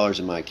 $20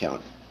 in my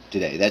account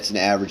today. That's an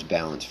average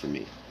balance for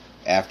me.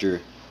 After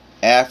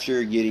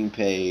getting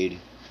paid,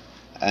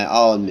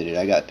 I'll admit it,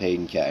 I got paid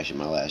in cash in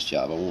my last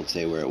job. I won't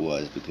say where it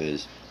was,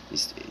 because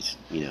it's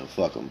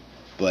fuck them.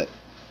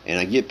 And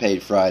I get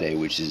paid Friday,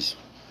 which is,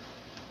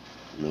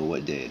 I don't know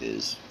what day it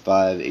is.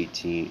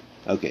 5/18.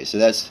 Okay, so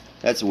that's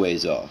a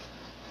ways off.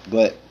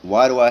 But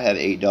why do I have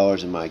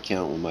 $8 in my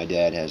account when my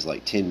dad has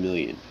like 10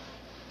 million?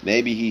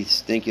 Maybe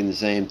he's thinking the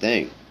same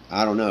thing.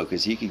 I don't know,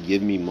 because he could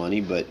give me money,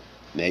 but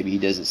maybe he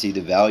doesn't see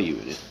the value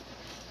in it.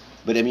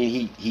 But I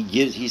mean,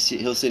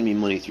 he'll send me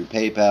money through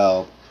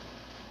PayPal.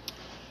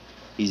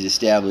 He's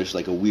established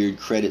like a weird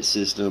credit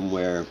system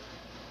where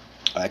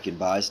I can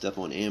buy stuff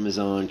on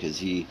Amazon because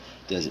he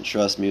doesn't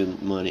trust me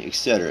with money,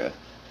 etc.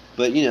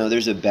 But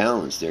there's a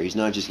balance there. He's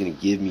not just going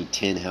to give me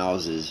 10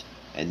 houses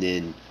and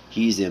then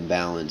he's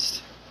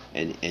imbalanced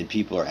and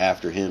people are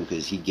after him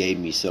because he gave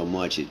me so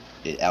much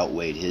it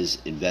outweighed his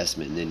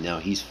investment, and then now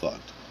he's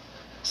fucked.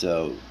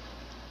 So,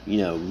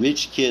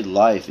 rich kid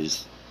life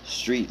is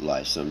street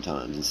life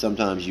sometimes, and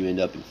sometimes you end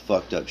up in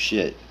fucked up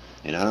shit.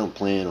 And I don't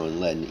plan on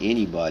letting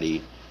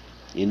anybody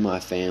in my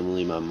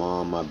family, my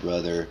mom, my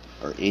brother,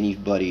 or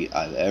anybody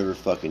I've ever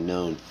fucking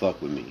known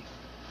fuck with me.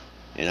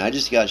 And I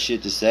just got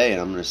shit to say,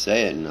 and I'm gonna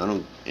say it, and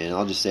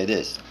I'll just say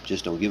this: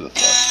 just don't give a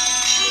fuck.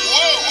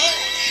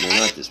 No,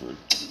 not this one.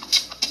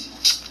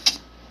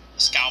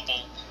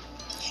 Scalpel.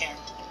 Here.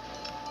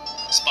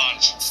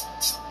 Sponge.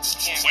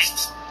 Here.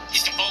 Wait.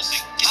 He's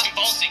convulsing. He's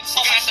convulsing.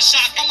 You're gonna have to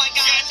shock him. Oh my God.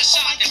 You're gonna have to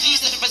shock him.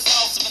 These are the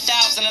results of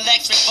 1,000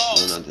 electric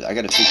volts. No, not this. I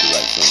gotta pick the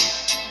right song.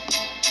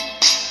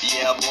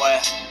 Yeah, boy.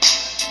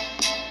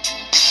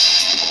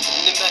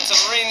 The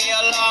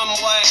Mediterranean alarm,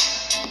 boy.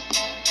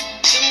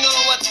 You know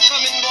what's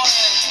coming, boy.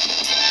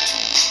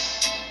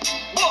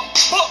 Book,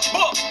 book,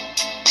 book.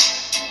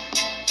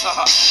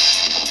 Haha.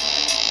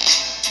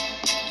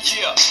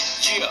 Yeah,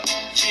 yeah,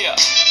 yeah,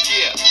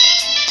 yeah.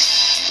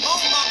 Oh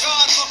my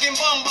God, fucking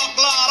bumbuck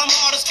glide. I'm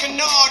hard as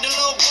canard. The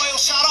little boy who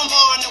shot on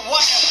bar in the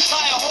wire.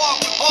 Tie a hawk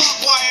with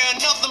barbed wire.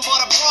 Nothing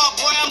but a broad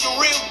boy. I'm the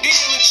real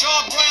deal. And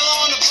char broiler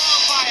on the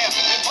bonfire.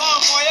 And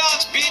bon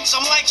voyage, bitch.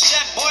 I'm like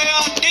Chef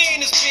Boyardee in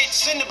this bitch.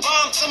 Send the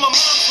bomb to my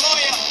mom's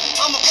lawyer.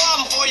 I'm a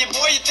problem for you,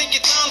 boy. You think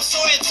you're Tom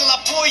Sawyer till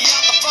I pull you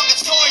out the fucking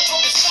story.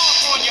 Focus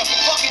off on you.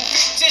 Fucking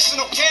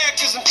fictional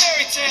characters and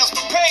fairy tales.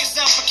 Prepare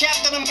yourself for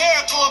Captain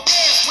America on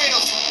Ferris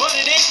wheels. But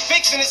it ain't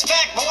fiction, it's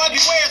fact, boy.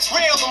 Beware, it's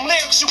real. Them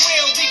lyrics you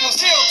wield equals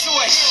 0 to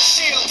a hero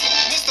shield.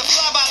 Mr.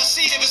 Fly by the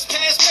seat of his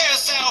pants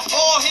parasol.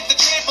 Fall, hit the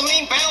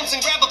trampoline, bounce,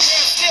 and grab a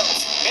pair of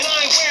stilts. And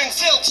I ain't wearing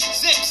zilch.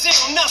 Zip,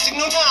 zero, nothing,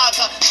 no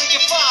nada. Take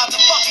your father,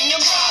 fucking your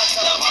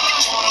mother.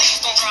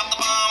 Please don't drop the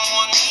bomb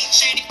on me.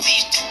 Shady,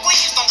 please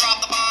don't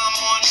drop the bomb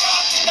on me.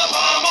 Drop the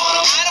bomb on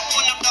him. I don't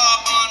want no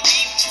dog on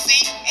me.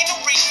 See, ain't no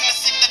reason to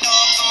sick the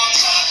dogs on me.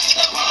 Drop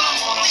the bomb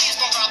on him. Please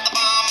don't drop the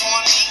bomb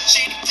on me.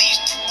 Shady, please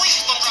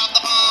don't drop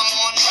the bomb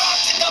on me. Drop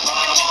the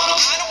bomb on him.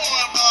 I don't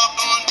want no dog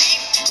on me.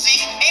 See,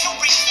 ain't no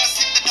reason to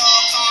sick the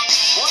dogs on me.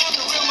 Well, I'm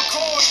the real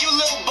McCoy. You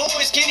little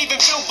boys can't even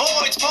fill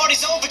voids.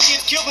 Party's over,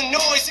 kids kill the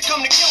noise. They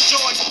come to kill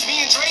George.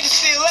 Me and Dre to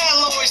steal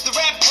alloys. The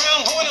rap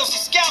brown royals, the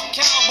scout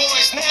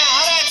cowboys. Now,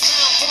 how that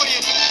sound for you?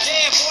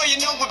 Yeah, boy, you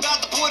know we're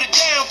about to put it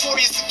down for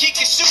you. So kick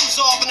your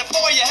shoes off and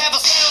before you have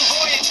a sound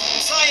voyage.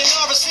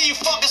 Sayonara, see you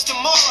fuckers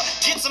tomorrow.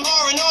 Get some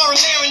R&R and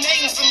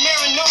marinate and some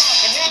marinara.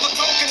 And have a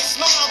coke and a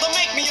smile. Don't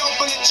make me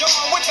open a jar.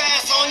 Whip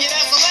ass on you,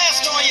 that's the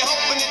last straw you're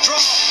hoping to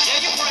draw.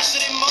 Yeah, you fresher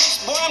than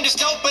most. Boy, I'm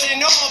just open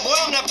and all. Boy,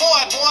 I'm that boy.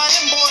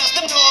 Them boys,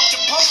 them know up to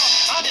par.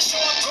 I just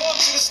show up, go up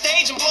to the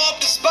stage and blow up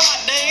the spot.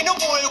 There ain't no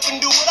boy who can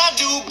do what I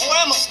do. Boy,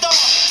 I'm a star.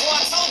 Boy,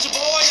 I told you,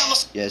 boy, I'm a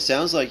star. Yeah, it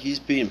sounds like he's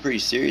being pretty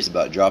serious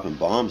about dropping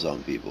bombs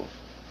on people.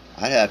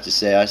 I'd have to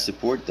say I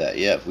support that.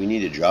 Yeah, if we need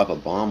to drop a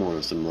bomb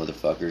on some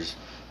motherfuckers,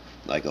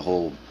 like a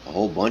whole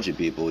bunch of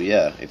people,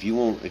 yeah. If you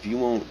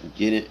won't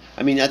get it,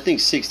 I mean, I think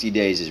 60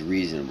 days is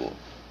reasonable,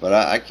 but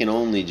I can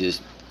only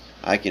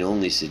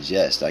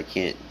suggest. I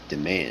can't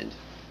demand,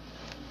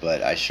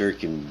 but I sure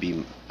can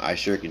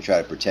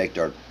try to protect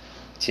our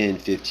 10,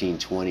 15,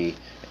 20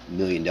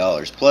 million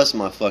dollars plus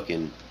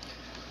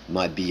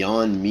my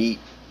Beyond Meat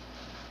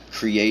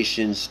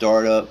creation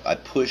startup. I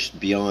pushed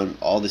beyond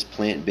all this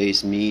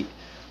plant-based meat.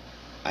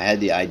 I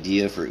had the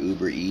idea for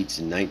Uber Eats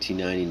in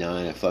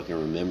 1999. I fucking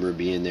remember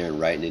being there and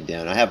writing it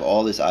down. I have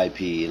all this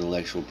IP,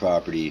 intellectual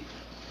property,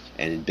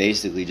 and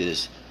basically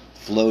just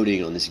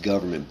floating on this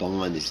government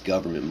bond, this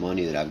government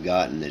money that I've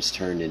gotten that's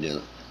turned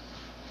into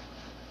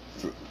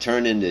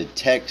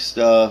tech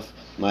stuff.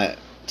 My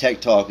Tech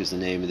Talk is the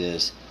name of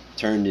this.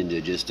 Turned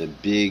into just a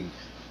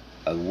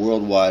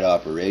worldwide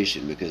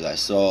operation because I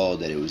saw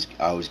that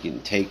I was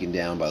getting taken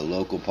down by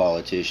local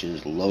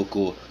politicians,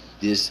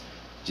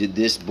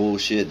 this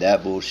bullshit,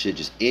 that bullshit,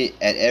 just at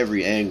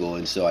every angle,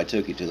 and so I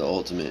took it to the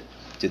ultimate,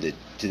 to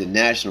the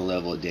national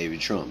level of David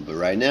Trump. But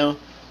right now,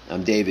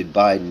 I'm David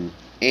Biden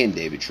and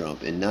David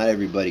Trump, and not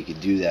everybody could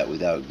do that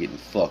without getting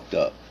fucked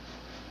up.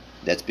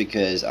 That's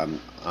because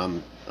I'm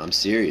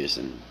serious,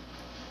 and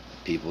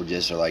people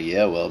just are like,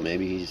 yeah, well,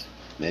 maybe he's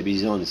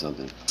on to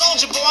something.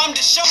 Soldier boy, I'm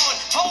Deshaun,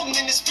 holding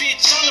in this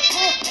bitch. I'm the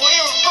proof, boy,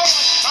 you're a fraud.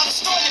 I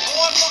destroy you,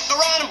 boy, fuck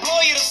around and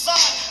blow you to side.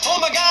 Oh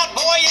my God,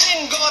 boy, you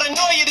didn't go to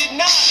know you did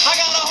not. I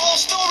got a whole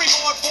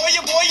storyboard for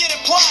you, boy, you the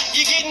plot.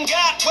 You're getting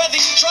got, whether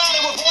you try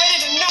to avoid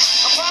it or not.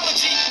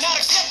 Apology, not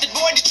accepted,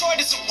 boy, Detroit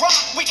is a rock.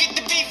 We get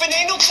the beef and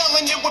ain't no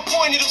telling it what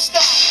point it'll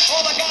stop.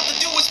 All I got to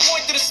do is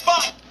point to the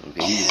spot.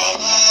 Okay,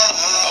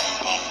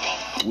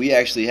 we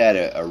actually had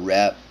a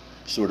rap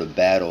sort of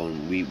battle,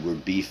 and we were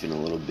beefing a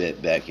little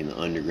bit back in the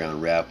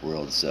underground rap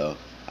world, so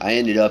I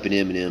ended up in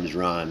Eminem's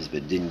rhymes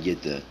but didn't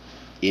get the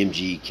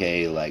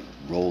MGK like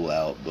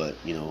rollout. But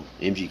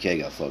MGK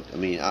got fucked. I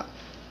mean,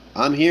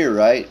 I'm here,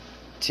 right?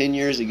 10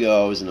 years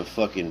ago I was in a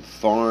fucking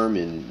farm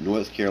in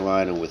North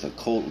Carolina with a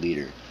cult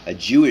leader, a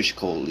Jewish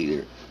cult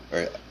leader,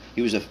 or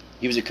he was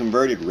a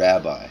converted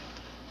rabbi.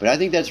 But I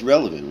think that's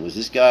relevant. Was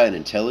this guy an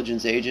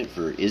intelligence agent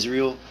for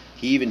Israel?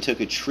 He even took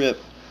a trip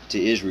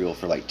to Israel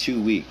for like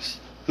 2 weeks.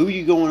 Who are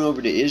you going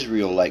over to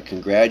Israel like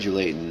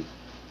congratulating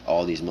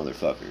all these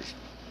motherfuckers?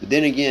 But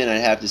then again, I'd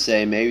have to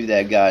say maybe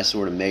that guy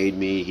sort of made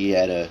me. He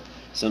had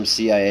some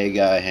CIA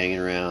guy hanging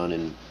around,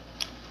 and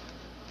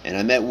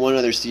I met one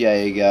other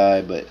CIA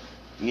guy. But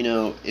you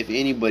know, if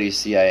anybody's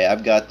CIA,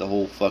 I've got the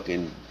whole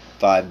fucking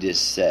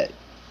 5-disc set.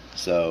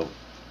 So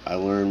I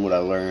learned what I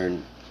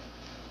learned.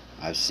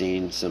 I've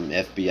seen some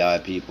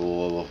FBI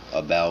people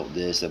about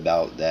this,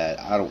 about that.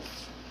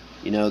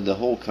 You know, the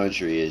whole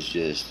country is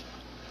just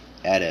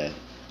at a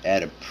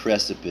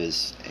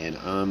precipice, and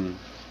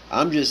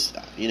I'm just,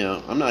 you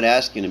know, I'm not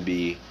asking to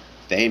be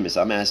famous.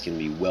 I'm asking to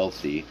be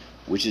wealthy,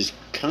 which is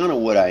kind of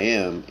what I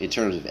am in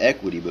terms of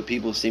equity. But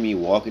people see me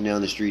walking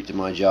down the street to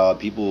my job.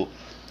 People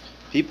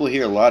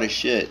hear a lot of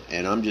shit,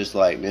 and I'm just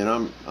like, man,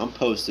 I'm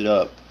posted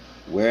up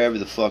wherever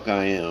the fuck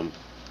I am,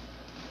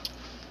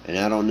 and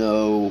I don't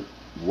know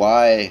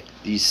why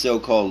these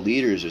so-called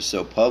leaders are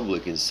so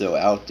public and so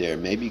out there.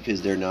 Maybe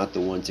because they're not the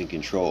ones in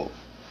control.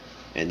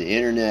 And the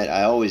internet,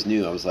 I always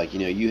knew, I was like, you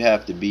know, you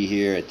have to be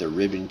here at the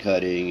ribbon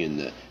cutting and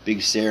the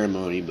big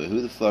ceremony, but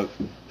who the fuck,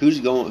 who's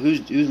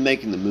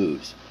making the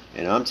moves?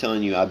 And I'm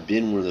telling you, I've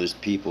been one of those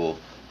people.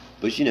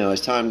 But you know,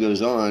 as time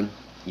goes on,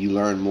 you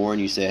learn more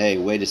and you say, hey,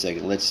 wait a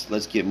second,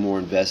 let's get more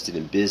invested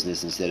in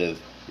business instead of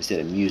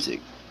music.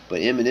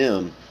 But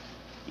Eminem,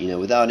 you know,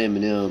 without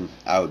Eminem,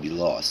 I would be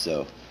lost.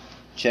 So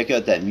check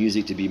out that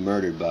Music to Be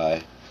Murdered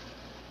by.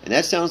 And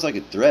that sounds like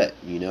a threat,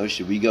 you know.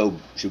 Should we go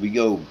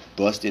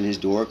bust in his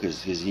door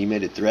because he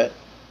made a threat?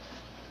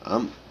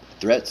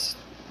 Threats.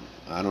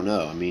 I don't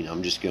know. I mean,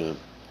 I'm gonna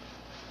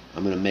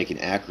make an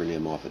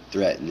acronym off a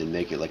threat and then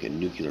make it like a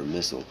nuclear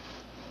missile.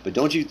 But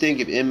don't you think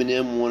if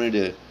Eminem wanted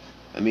to,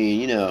 I mean,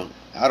 you know,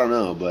 I don't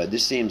know, but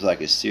this seems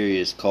like a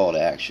serious call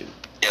to action.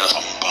 Yeah,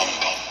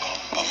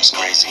 it's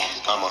crazy.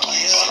 I made all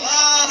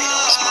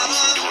this money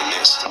from doing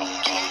this.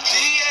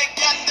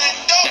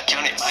 Now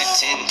count it by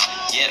 10,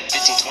 yeah,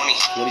 15, 20,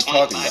 What are you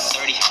talking about?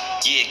 30,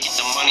 yeah, get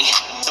the money,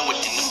 throw it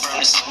in the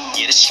furnace,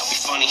 yeah, this shall be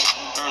funny,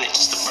 earn it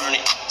just to burn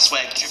it,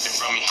 swag dripping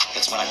from me,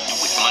 that's what I do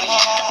with money,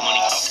 money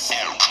off the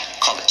air,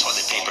 call it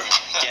toilet paper,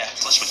 yeah,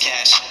 flush with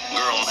cash,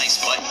 girl, nice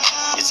butt,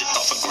 is it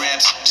off for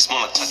grabs, just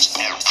wanna touch it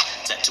out,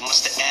 is that too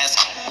much to ask,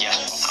 yeah,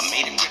 I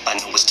made it rip,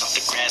 I know it's tough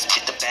to grasp,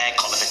 hit the bag,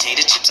 call it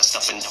potato chips, I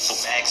stuff in duffel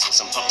bags, and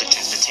some public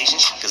transportation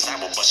shit, cause I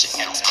will bust it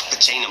out,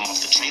 the chain, I'm off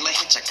the trailer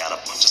hitch, I got a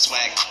bunch of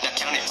swag, now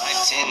count it by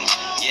 10,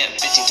 yeah,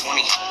 15,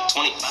 20,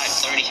 25,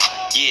 30,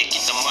 yeah,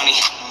 get the money,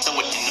 throw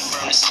it in the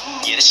furnace,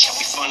 yeah, this shall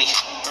be funny,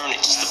 earn it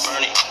just to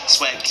burn it,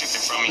 swag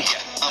dripping from me, yeah,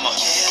 I'm a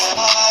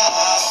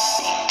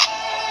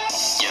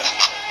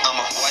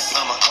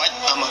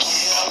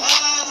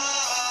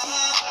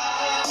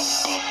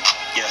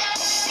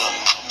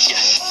yeah,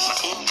 my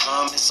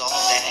income is all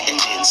that and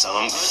then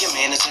some. Girl, your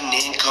man is an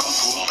income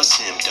proof, a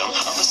symptom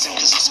of a sim,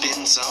 cause you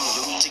spend some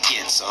loot to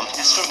get some.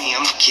 As for me,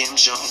 I'm the Kim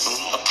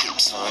Jong-un of poop,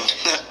 son.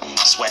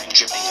 Swag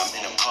dripping, I'm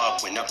in a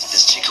pub, went up to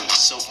this chick who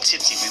was so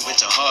tipsy, we went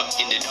to hug,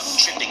 ended up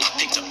tripping,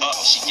 picked her up,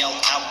 she yelled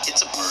out,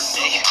 it's a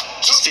birthday.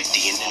 She's 50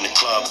 and in the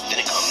club, then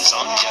it comes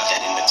on,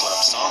 that in the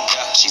club song,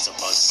 she's a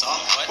buzzsaw,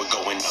 we're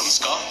going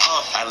numbskull,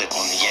 I live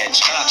on the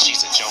edge,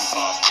 she's a jump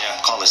off,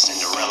 call her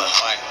Cinderella,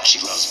 she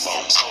loves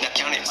bones. Now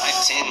count it by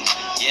 10,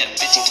 yeah,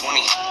 15, 20,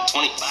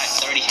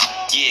 25, 30,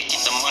 yeah, get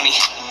the money,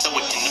 throw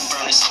it in the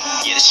furnace,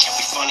 yeah, this shall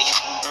be funny,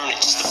 earn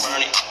it just to burn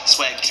it,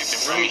 swag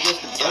dripping from me,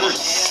 yeah,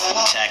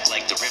 attack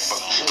like the Ripper,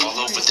 all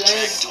over the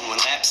track, doing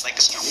laps like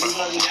a stripper,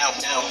 now,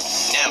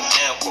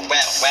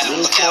 wow,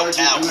 look out,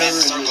 red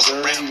circles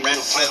around,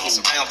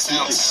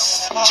 town,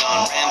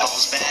 John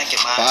Rambo's back in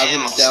my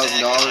ammo stack,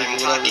 I'm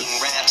talking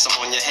raps, I'm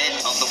on your head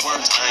of the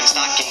words, I'm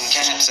stocking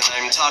caps, and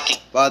I'm talking.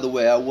 By the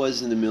way, I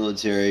was in the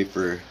military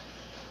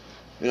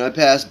and I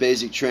passed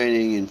basic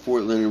training in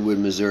Fort Leonard Wood,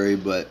 Missouri,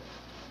 but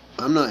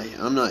I'm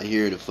not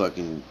here to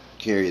fucking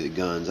carry the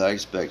guns. I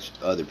expect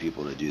other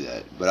people to do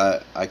that.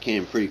 But I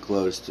came pretty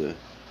close to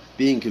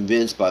being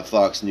convinced by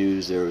Fox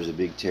News there was a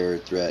big terror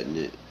threat, and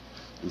it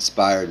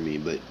inspired me.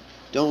 But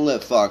don't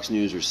let Fox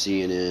News or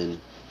CNN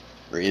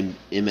or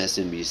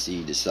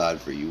MSNBC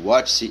decide for you.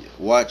 Watch.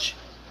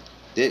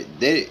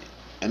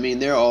 I mean,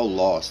 they're all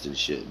lost and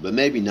shit, but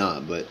maybe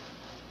not. But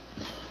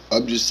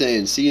I'm just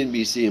saying,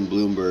 CNBC and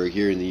Bloomberg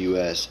here in the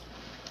U.S.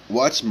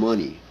 Watch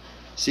money.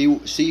 See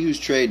who's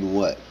trading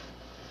what.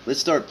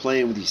 Let's start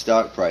playing with these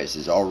stock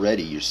prices.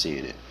 Already you're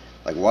seeing it.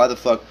 Like, why the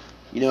fuck?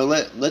 You know,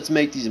 let's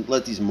let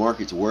these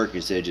markets work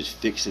instead of just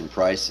fixing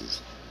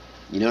prices.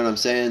 You know what I'm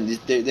saying?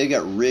 They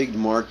got rigged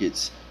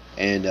markets,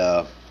 and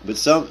but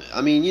some.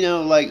 I mean, you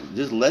know, like,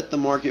 just let the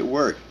market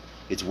work.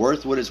 It's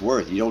worth what it's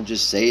worth. You don't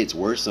just say it's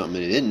worth something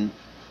and it isn't.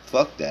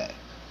 Fuck that.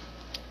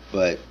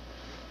 But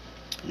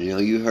you know,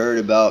 you heard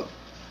about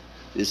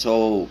this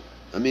whole.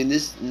 I mean,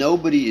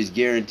 nobody is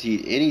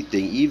guaranteed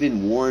anything.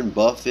 Even Warren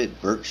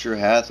Buffett, Berkshire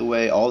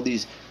Hathaway, all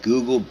these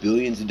Google,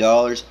 billions of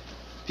dollars.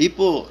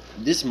 People,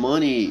 this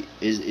money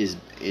is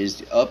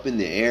up in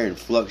the air and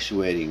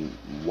fluctuating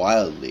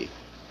wildly.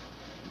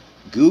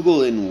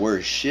 Google isn't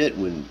worth shit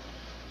when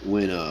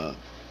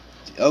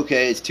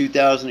Okay, it's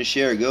 2,000 a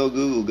share. Go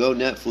Google, go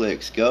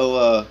Netflix,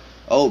 go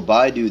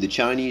Baidu, the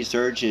Chinese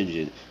search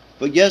engine.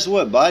 But guess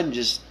what? Biden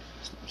just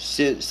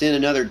sent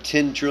another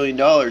 $10 trillion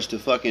to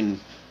fucking.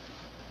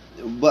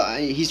 But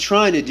he's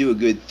trying to do a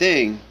good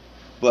thing.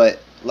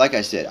 But like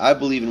I said, I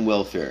believe in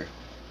welfare.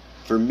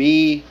 For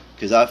me,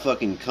 because I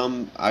fucking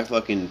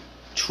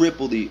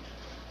triple the.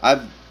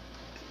 I've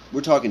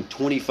we're talking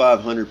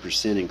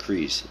 2,500%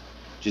 increase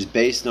just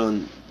based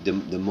on the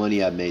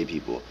money I've made,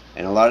 people.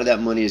 And a lot of that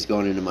money has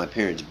gone into my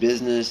parents'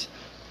 business.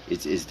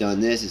 It's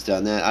done this, it's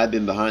done that. I've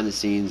been behind the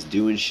scenes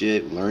doing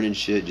shit, learning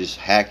shit, just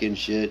hacking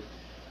shit.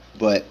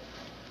 But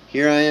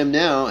here I am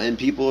now, and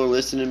people are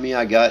listening to me.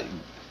 I got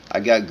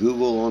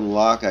Google on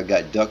lock. I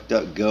got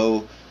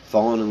DuckDuckGo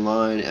falling in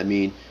line. I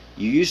mean,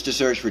 you used to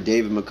search for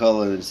David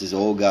McCullough, and it's this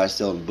old guy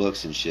selling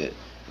books and shit.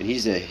 And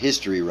he's a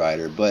history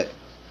writer. But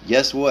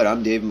guess what?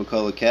 I'm David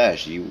McCullough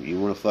Cash. You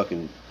want to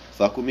fucking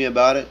fuck with me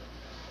about it?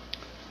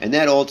 And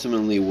that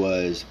ultimately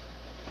was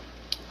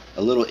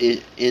a little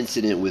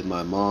incident with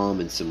my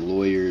mom and some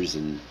lawyers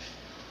and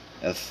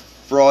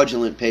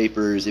fraudulent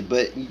papers.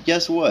 But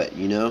guess what?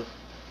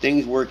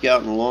 Things work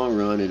out in the long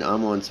run, and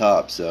I'm on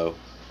top. So,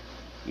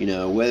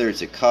 whether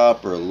it's a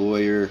cop or a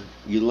lawyer,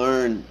 you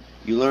learn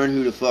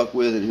who to fuck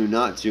with and who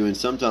not to. And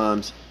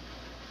sometimes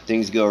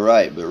things go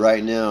right. But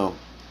right now,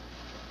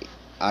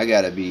 I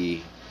gotta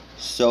be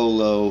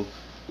solo,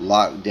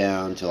 locked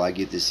down till I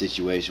get this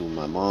situation with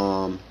my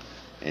mom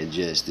and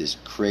just this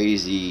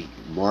crazy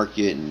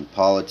market and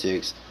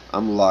politics.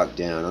 I'm locked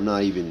down. I'm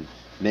not even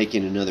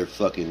making another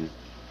fucking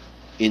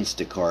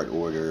Instacart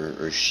order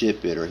or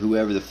ship it or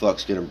whoever the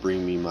fuck's gonna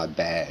bring me my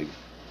bag.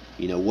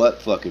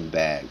 What fucking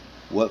bag?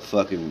 What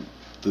fucking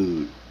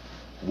food?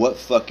 What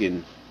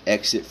fucking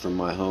exit from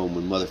my home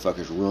when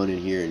motherfuckers run in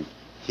here and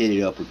hit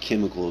it up with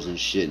chemicals and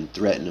shit and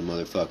threaten a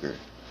motherfucker?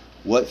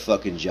 What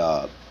fucking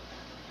job?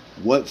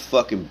 What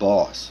fucking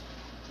boss?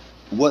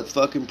 What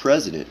fucking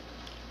president?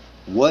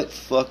 What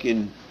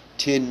fucking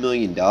 $10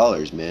 million,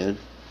 man?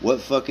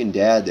 What fucking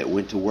dad that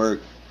went to work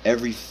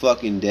every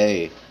fucking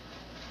day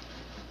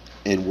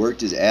and worked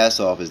his ass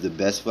off as the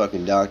best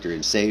fucking doctor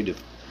and saved a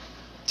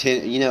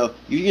 10, you're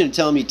going to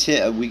tell me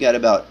we got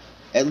about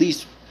at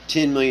least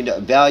 $10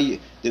 million value.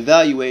 The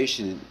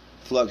valuation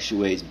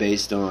fluctuates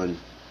based on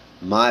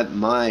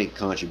my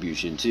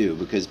contribution too,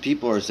 because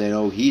people are saying,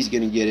 oh, he's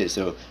going to get it,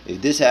 so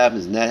if this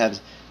happens and that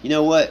happens, you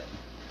know what?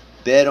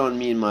 Bet on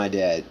me and my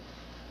dad.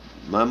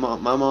 My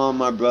mom,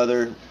 my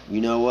brother,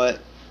 you know what?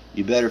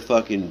 You better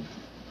fucking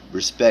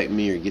respect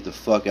me or get the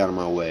fuck out of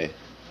my way.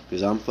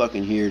 Because I'm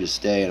fucking here to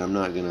stay and I'm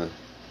not going to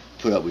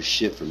put up with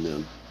shit from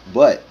them.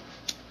 But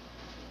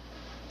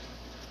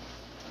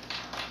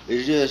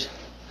it's just,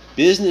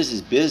 business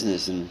is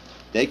business, and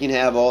they can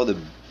have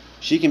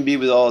she can be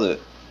with all the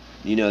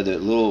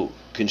little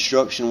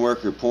construction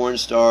worker porn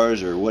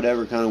stars or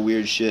whatever kind of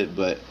weird shit,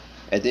 but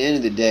at the end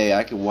of the day,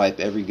 I can wipe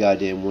every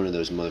goddamn one of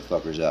those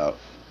motherfuckers out.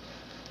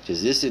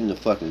 Because this isn't a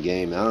fucking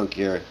game. I don't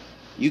care.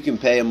 You can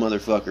pay a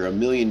motherfucker $1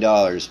 million,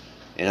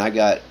 and I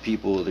got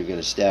people that are going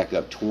to stack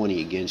up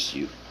 20 against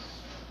you.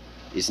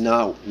 It's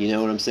not, you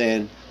know what I'm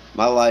saying?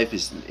 My life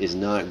is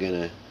not going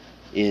to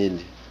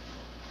end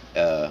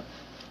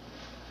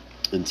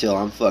until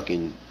I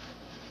fucking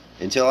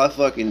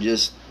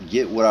just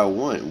get what I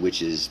want,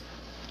 which is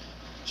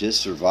just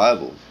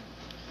survival.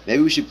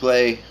 Maybe we should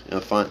play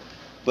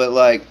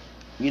but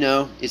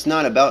it's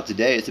not about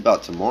today, it's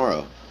about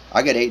tomorrow.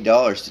 I got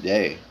 $8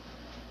 today,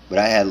 but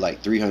I had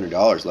like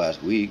 $300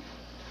 last week.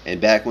 And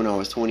back when I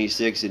was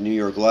 26 at New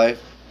York Life,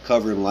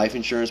 covering life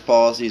insurance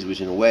policies,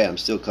 which in a way I'm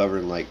still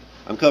covering,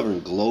 I'm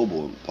covering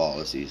global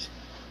policies.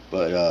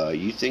 But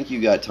you think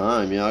you got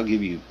time? I'll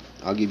give you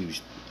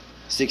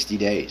 60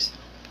 days.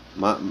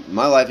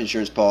 My life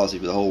insurance policy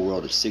for the whole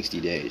world is 60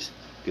 days,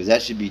 because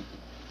that's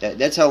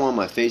how long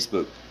my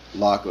Facebook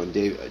lock on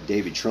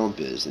David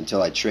Trump is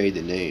until I trade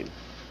the name.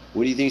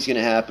 What do you think is going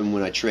to happen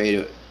when I trade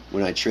to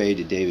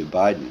David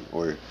Biden,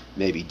 or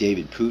maybe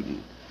David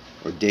Putin,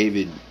 or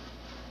David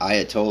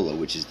Ayatollah,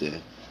 which is the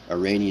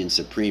Iranian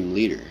supreme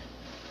leader?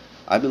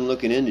 I've been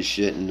looking into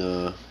shit,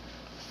 and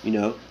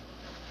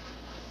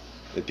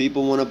if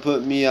people want to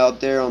put me out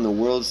there on the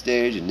world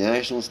stage and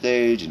national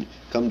stage and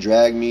come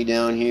drag me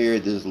down here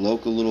at this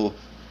local little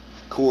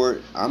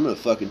court, I'm going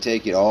to fucking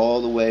take it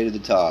all the way to the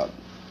top.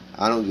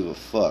 I don't give a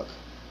fuck.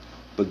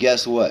 But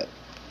guess what?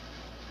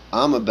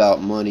 I'm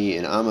about money,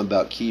 and I'm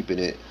about keeping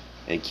it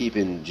and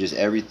keeping just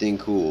everything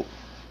cool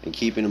and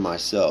keeping to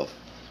myself.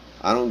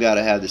 I don't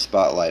gotta have the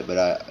spotlight,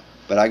 but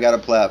I got a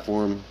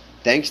platform.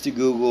 Thanks to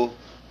Google,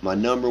 my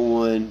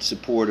 #1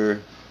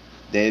 supporter.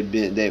 By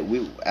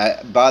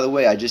the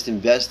way, I just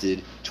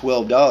invested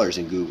 $12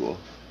 in Google,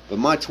 but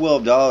my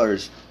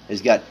 $12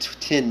 has got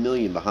 10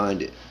 million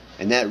behind it,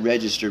 and that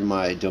registered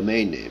my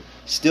domain name.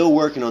 Still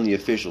working on the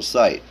official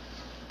site,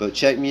 but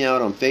check me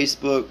out on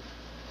Facebook.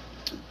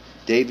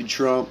 David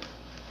Trump,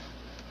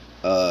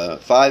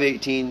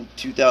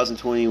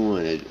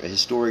 5/18/2021, a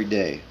historic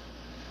day.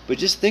 But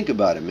just think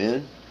about it,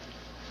 man.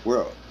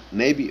 We're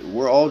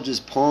all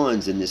just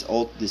pawns in this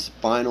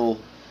final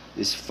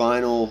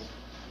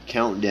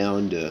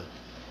countdown to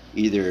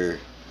either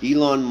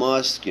Elon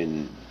Musk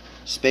and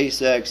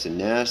SpaceX and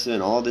NASA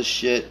and all this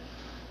shit.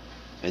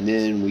 And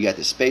then we got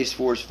the Space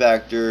Force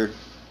factor.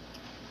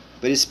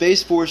 But is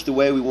Space Force the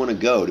way we want to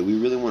go? Do we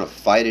really want to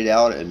fight it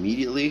out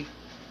immediately?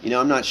 You know,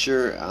 I'm not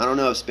sure. I don't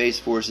know if Space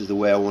Force is the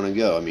way I want to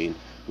go. I mean,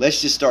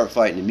 let's just start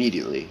fighting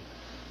immediately.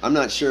 I'm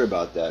not sure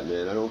about that,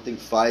 man. I don't think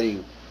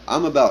fighting...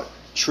 I'm about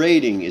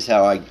trading is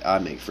how I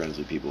make friends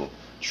with people.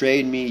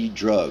 Trade me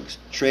drugs.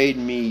 Trade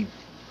me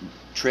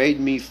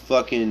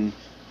fucking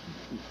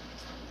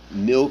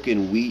milk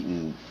and wheat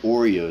and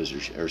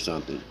Oreos or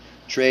something.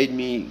 Trade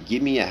me,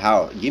 give me a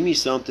house. Give me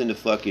something to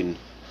fucking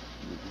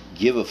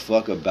give a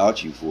fuck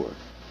about you for.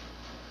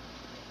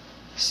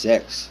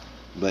 Sex.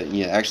 But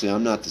yeah, actually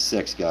I'm not the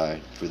sex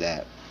guy for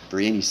that. For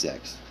any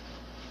sex.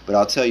 But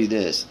I'll tell you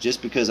this,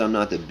 just because I'm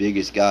not the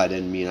biggest guy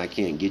doesn't mean I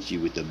can't get you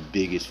with the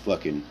biggest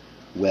fucking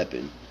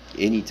weapon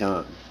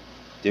anytime.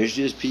 There's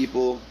just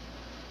people,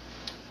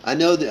 I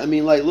know that, I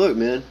mean, like, look,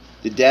 man,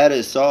 the data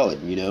is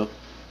solid, you know.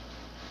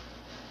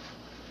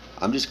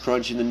 I'm just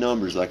crunching the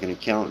numbers like an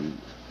accountant,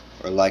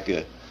 or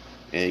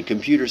and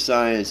computer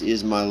science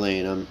is my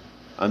lane.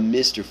 I'm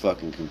Mr.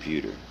 fucking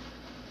computer.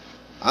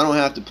 I don't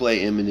have to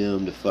play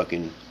Eminem to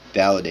fucking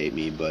validate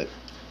me, but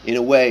in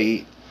a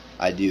way,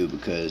 I do,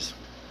 because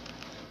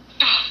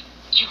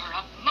you're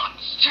a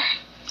monster.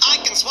 I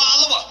can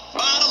swallow a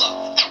bottle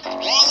of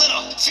wall in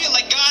her. Feel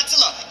like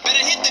Godzilla.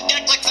 Better hit the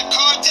deck like the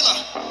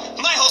cardilla.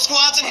 My whole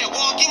squad's in here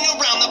walking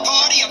around the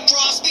party. A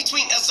cross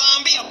between a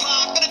zombie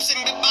apocalypse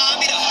and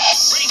Bobby the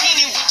Brain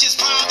Heenan, which is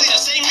probably the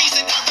same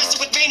reason I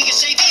wrestle with Mania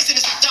Shades and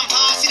his victim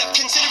posse. To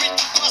consider it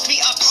to cost me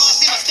a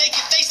costly mistake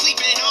if they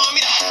sleep in on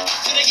me.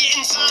 Did I get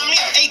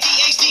insomnia?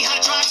 ADHD,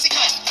 hydroxy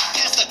cut.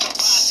 That's the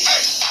capacity.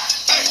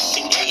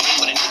 In AA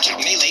with a new kick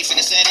melee.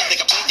 Finna set it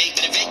like a play date.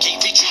 Better vacate,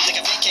 retreat like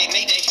a vacate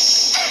mayday.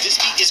 This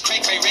beat is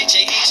cray cray, Ray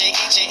J, AJ,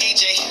 AJ,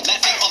 AJ.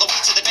 Laughing all the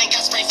way to the bank. I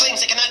spray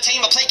flames. I cannot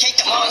tame or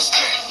placate the monster.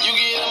 You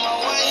get in my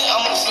way,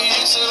 I'ma feed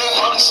you to the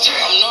monster.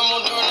 I'm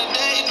normal during the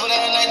day, but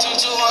at night turn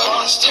to a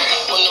monster.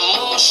 When the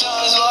moon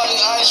shines like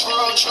ice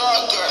road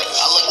trucker,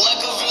 I look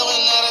like a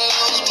villain out of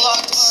those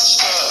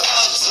blockbuster.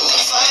 So the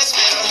fire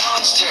spit a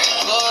monster.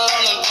 Blood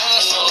on the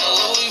dance on the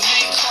Louis V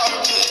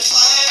carpet.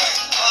 Fire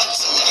up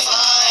to the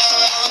fire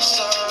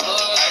monster.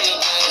 Blood on the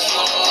dance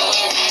on the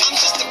Louis V. I'm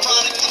just a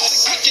product of the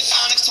cricket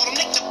onyx. Told him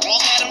Nick the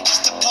ball had him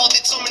just appalled.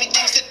 Did so many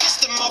things that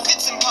pissed him off.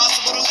 It's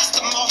impossible to list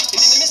them all.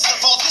 And in the midst of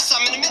all this,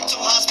 I'm in a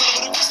mental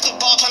hospital with a crystal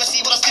ball, trying to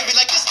see what I still be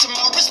like this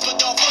tomorrow. Whisper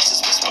dog voices,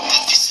 whisper my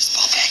fists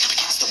ball back up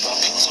against the wall.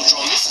 So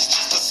draw misses,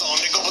 just a song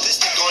to go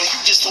ballistic on.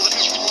 You just pull it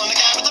on the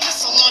guy with a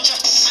missile launcher.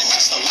 I'm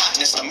just a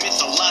lockness, the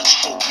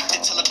mythological. Beat the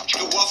telephone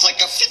go off like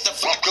a fit the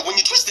fucker. When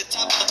you twist the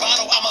top of the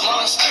bottle, I'm a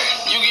monster.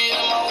 You get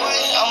in my way,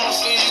 I'ma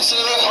feed you to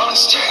the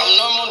monster. I'm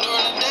normal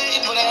during the day,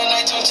 but at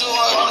night turn to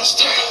a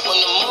monster. When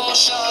the moon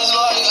shines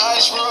like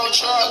ice road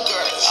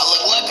trucker, I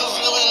look like a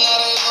villain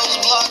out of those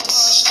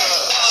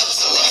blockbusters.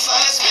 So the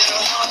fire spit a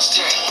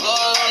monster.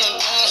 Blood on the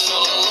dance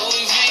on the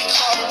Louis V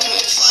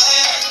carpet.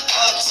 Fire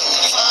up to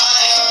the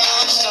fire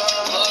monster.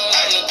 Blood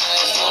on the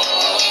dance on the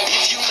Louis V.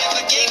 If you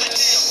never gave a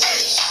damn,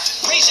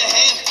 raise your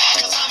hand,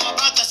 cause I'm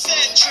about to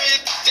set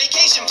trip.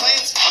 Vacation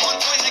plans, I'm on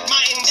point like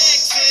my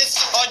indexes.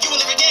 All you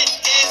will ever get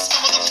is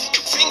some of the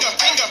finger,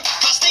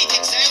 prostate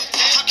exam.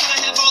 How can I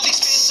have all these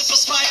fans to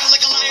perspire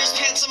like a liar's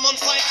pants? I'm on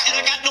fire, and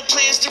I got no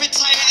plans to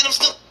retire, and I'm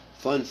still...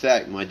 fun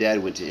fact, my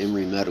dad went to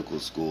Emory Medical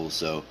School,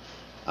 so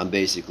I'm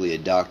basically a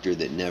doctor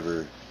that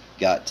never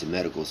got to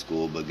medical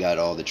school, but got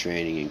all the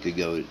training and could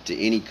go to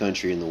any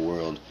country in the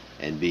world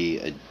and be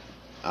a...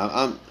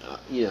 I'm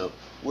you know,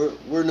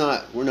 we're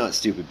not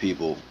stupid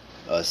people,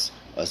 us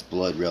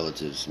blood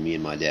relatives, me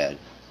and my dad.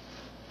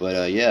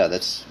 But yeah,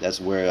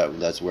 that's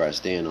where I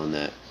stand on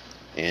that.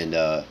 And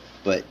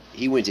but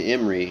he went to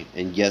Emory,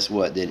 and guess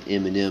what? Then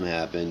Eminem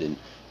happened, and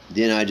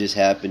then I just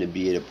happened to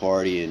be at a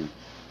party, and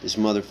this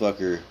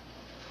motherfucker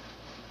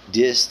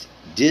dissed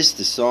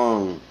the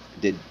song.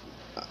 That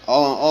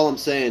all I'm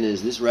saying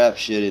is this rap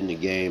shit in the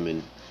game,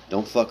 and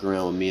don't fuck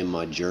around with me and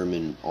my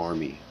German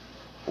army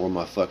or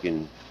my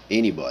fucking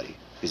anybody,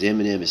 because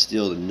Eminem is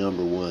still the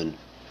number one.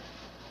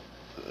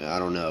 I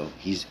don't know.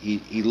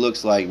 He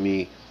looks like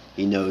me.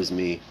 He knows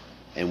me,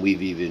 and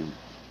we've even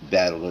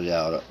battled it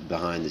out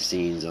behind the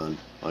scenes on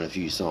a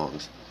few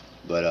songs.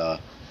 But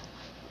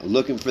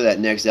looking for that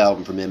next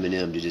album from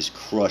Eminem to just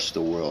crush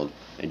the world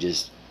and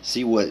just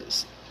see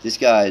what this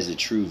guy is. A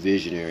true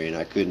visionary, and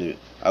I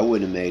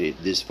wouldn't have made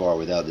it this far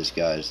without this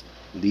guy's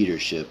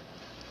leadership.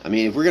 I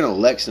mean, if we're gonna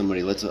elect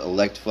somebody, let's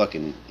elect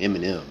fucking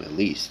Eminem at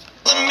least.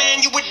 The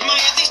man you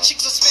admire, these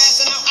chicks are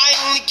spazzing out. I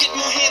only get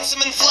more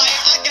handsome and flyer.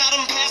 I got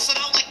them passing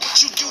out like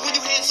what you do when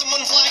you hand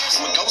someone flyers.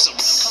 What goes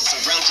around comes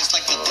around, just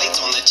like the blades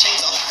on the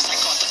chainsaw. Cause I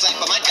caught the flag,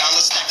 but my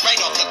dollar stacked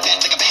right off the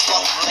bat like a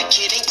baseball. Like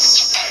kidding,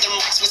 you got them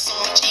racks with so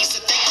much ease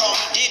that they call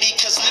me Diddy.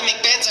 Cause I make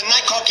bands and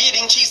I call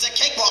getting cheese a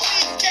cakewalk.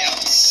 Yeah,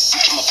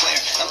 I'm a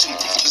player, I'm too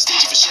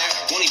stingy for share.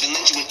 Won't even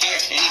lend you an ear,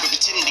 ain't even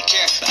pretending to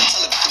care. But I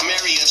tell it to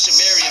Mary of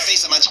Shabaria,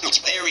 face of my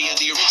area,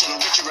 the original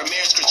Richard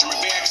Ramirez, Christian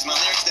Rivera. Cause my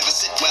lyrics never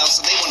sit well,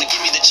 so they wanna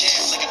give me the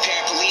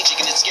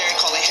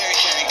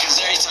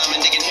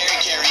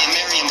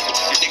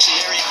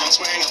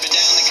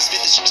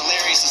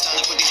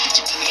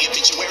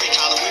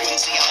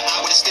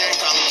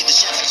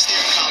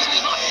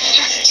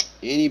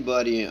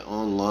anybody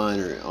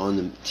online or on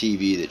the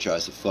TV that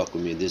tries to fuck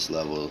with me at this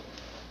level,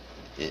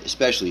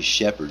 especially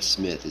Shepard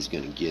Smith, is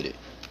gonna get it.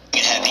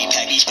 Get happy,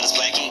 pack each, but it's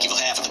black ink.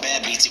 Evil half of the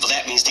bad beats. Evil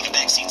that means take a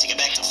back seat, take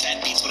it back to fat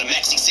beats with a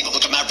maxi single.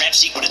 Look at my rap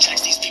sheet. What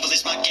attracts these people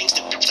is my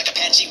gangster. Like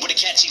Apache with a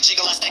catchy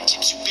jiggle. I stack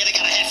chips. You barely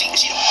got a half-eaten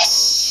Cheeto.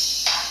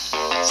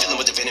 Fill him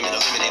with the venom and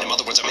eliminate him.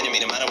 Other words, I'm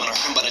intimate him. I don't want to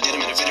hurt him, but I did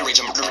him in a fit of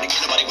rage. I'm murdering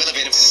again. Nobody will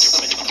evade him.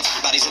 Feeling kill him.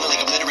 Everybody's in the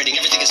lake, obliterating.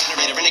 Everything is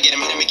generated. Renegade.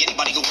 I'm gonna make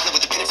anybody go on it with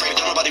the pin and frame.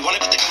 Don't nobody want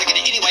it, but they're gonna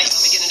get it anyway. I'm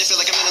beginning to feel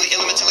like I'm mentally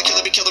ill. I'm until I kill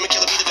him and kill him and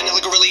kill him. Be the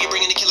vanilla gorilla. You're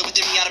bringing the killer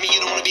within me out of me.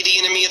 You don't want to be the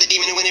enemy of the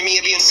demon and winning me.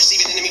 Being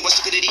receiving enemy. What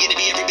stupidity it'd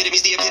be. Every bit of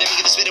me's the epitome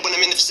of a spitter when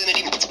I'm in the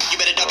vicinity. You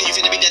better duck and you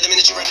finna be dead the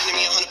minute you run into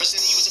me. 100% of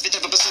you is a fifth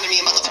of a percent of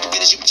me. A motherfucking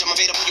bit is you, bitch. I'm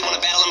available. You want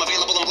to battle? I'm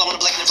available. I'm blowing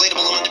a black and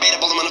inflatable. I'm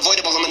undebatable. I'm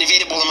unavoidable. I'm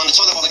unevadable. I'm on the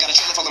toilet bowl. I got a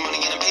trailer full of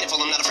money and I'm paid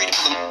for. I'm not afraid to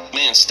pull them.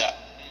 Man, stop.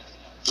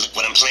 Look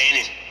what I'm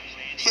planning.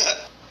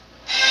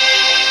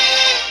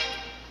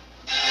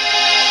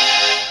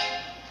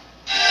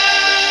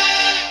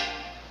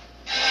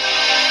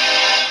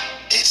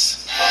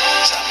 It's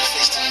time to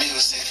face the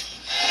music.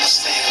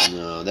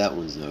 No, that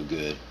one's no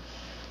good.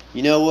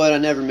 You know what? I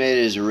never made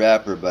it as a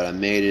rapper, but I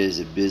made it as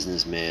a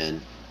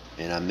businessman,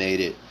 and I made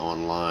it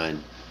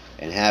online.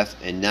 And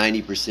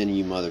 90% of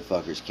you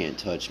motherfuckers can't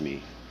touch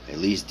me, at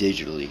least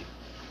digitally.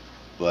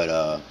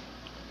 But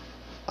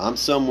I'm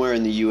somewhere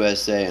in the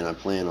USA, and I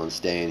plan on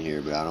staying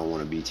here, but I don't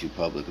want to be too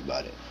public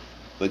about it.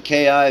 But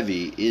Kay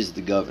Ivey is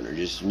the governor.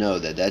 Just know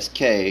that that's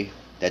Kay.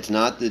 That's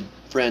not the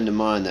friend of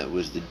mine that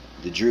was the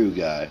Drew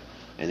guy,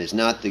 and it's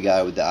not the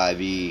guy with the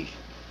IV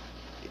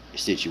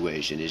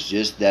situation. It's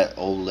just that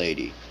old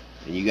lady,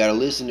 and you gotta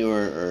listen to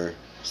her, or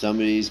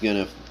somebody's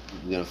gonna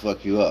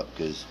fuck you up,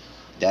 because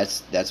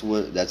that's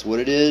what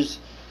it is.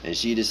 And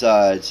she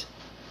decides,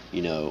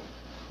 you know,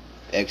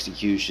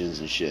 executions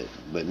and shit.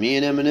 But me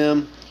and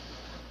Eminem,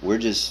 we're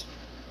just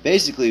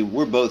basically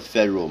we're both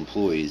federal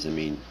employees. I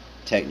mean,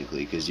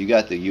 technically, because you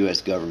got the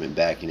U.S. government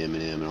backing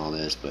Eminem and all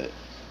this. But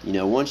you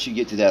know, once you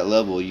get to that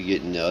level, you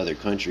get into other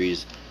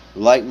countries.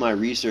 Like my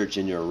research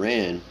into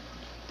Iran,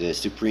 the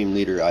supreme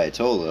leader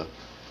Ayatollah,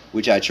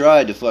 which I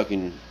tried to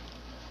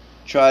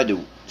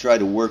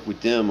work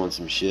with them on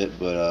some shit,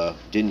 but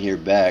didn't hear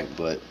back.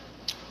 But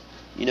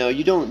you know,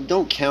 you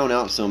don't count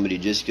out somebody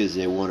just because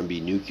they want to be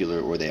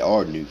nuclear or they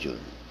are nuclear.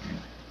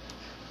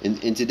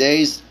 In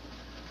today's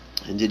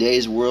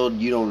world,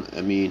 you don't.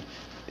 I mean,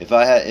 if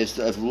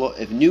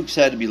nukes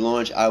had to be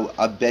launched,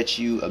 I bet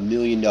you $1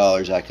 million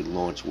I could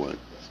launch one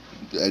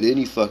at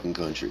any fucking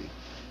country.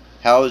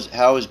 How is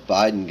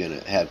Biden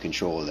gonna have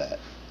control of that?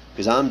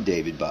 Because I'm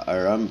David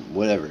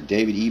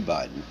E.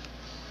 Biden.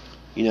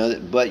 You know,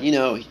 but you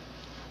know,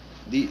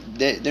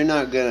 they're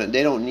not gonna.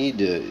 They don't need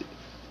to.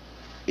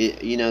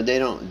 You know, they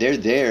don't. They're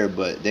there,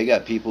 but they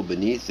got people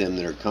beneath them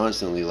that are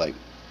constantly like,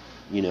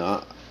 you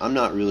know, I'm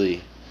not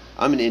really.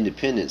 I'm an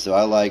independent, so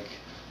I like.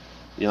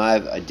 You know,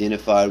 I've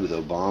identified with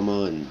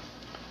Obama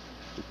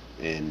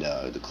and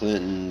the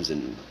Clintons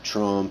and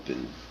Trump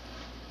and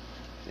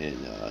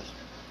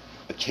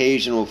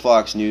occasional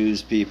Fox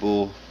News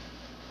people.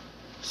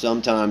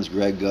 Sometimes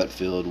Greg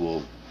Gutfeld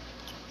will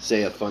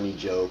say a funny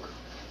joke,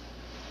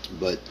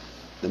 but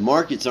the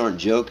markets aren't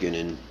joking.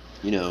 And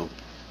you know,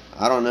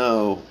 I don't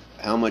know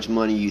how much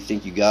money you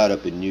think you got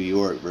up in New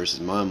York versus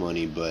my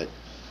money, but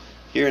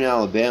here in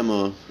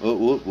Alabama,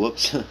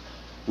 whoops,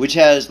 which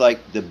has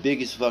like the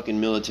biggest fucking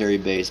military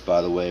base,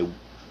 by the way,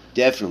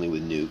 definitely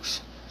with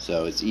nukes,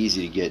 so it's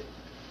easy to get.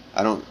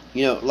 I don't,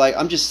 you know, like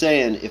I'm just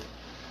saying,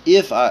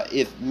 if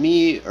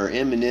me or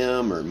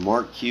Eminem or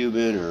Mark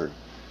Cuban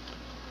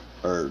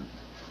or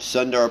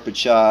Sundar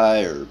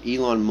Pichai or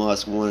Elon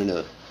Musk wanted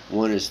to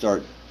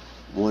start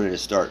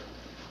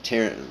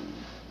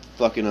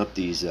fucking up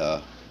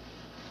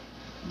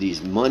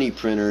these money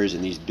printers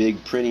and these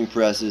big printing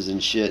presses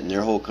and shit, and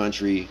their whole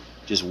country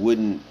just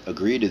wouldn't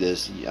agree to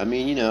this. I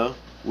mean, you know,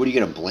 what are you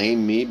gonna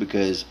blame me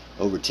because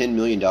over $10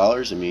 million?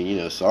 I mean, you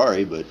know,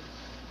 sorry, but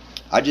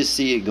I just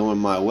see it going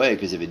my way,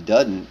 because if it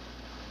doesn't,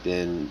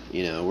 then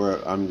you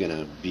know I'm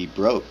gonna be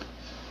broke,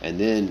 and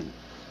then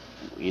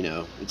you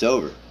know it's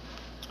over.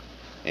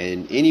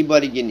 And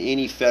anybody getting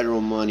any federal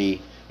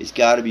money, it's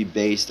got to be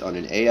based on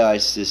an AI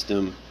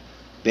system,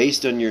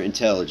 based on your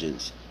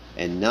intelligence,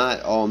 and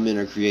not all men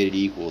are created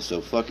equal. So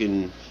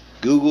fucking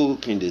Google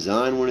can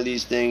design one of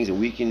these things,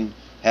 and we can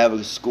have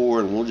a score,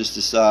 and we'll just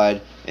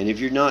decide. And if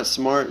you're not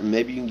smart,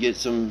 maybe you can get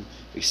some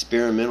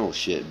experimental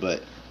shit.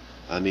 But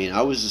I mean,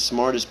 I was the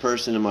smartest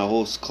person in my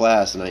whole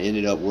class, and I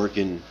ended up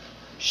working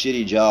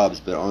shitty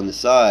jobs. But on the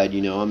side,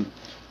 you know,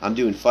 I'm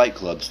doing Fight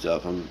Club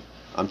stuff. I'm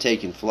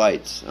taking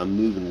flights. I'm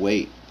moving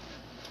weight.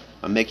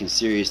 I'm making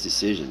serious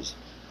decisions.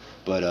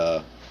 But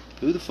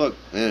who the fuck?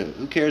 Man,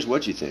 who cares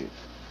what you think?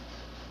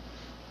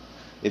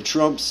 If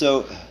Trump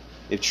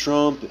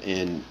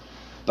and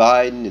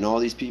Biden and all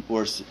these people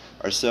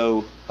are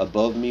so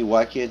above me,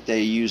 why can't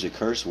they use a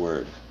curse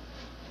word?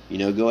 You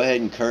know, go ahead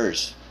and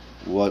curse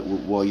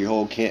while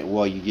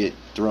you get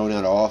thrown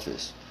out of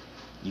office.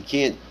 You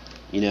can't,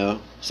 you know.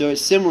 So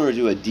it's similar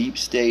to a deep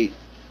state,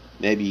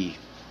 maybe.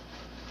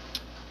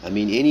 I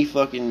mean, any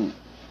fucking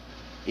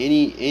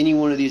any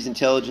one of these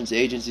intelligence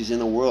agencies in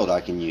the world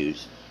I can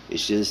use.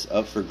 It's just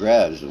up for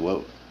grabs.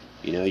 What,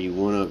 you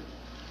want to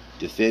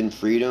defend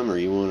freedom, or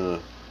you want to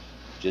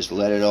just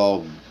let it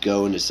all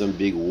go into some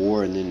big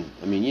war? And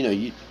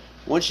then,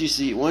 once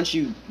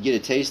you get a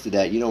taste of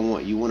that, you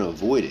want to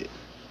avoid it.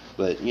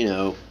 But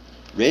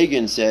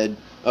Reagan said,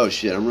 "Oh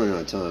shit, I'm running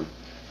out of time."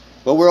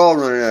 But we're all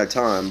running out of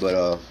time.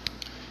 But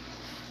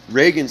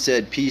Reagan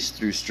said peace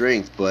through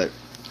strength. But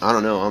I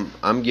don't know.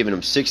 I'm giving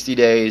him 60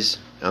 days.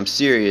 I'm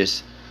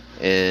serious.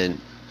 And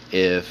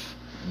if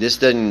this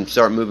doesn't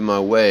start moving my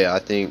way, I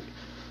think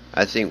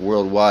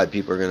worldwide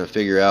people are going to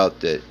figure out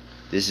that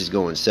this is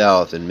going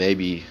south, and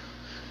maybe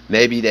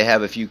they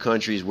have a few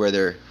countries where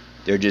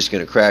they're just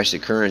going to crash the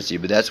currency.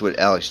 But that's what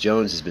Alex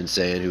Jones has been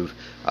saying, who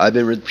I've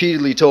been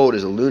repeatedly told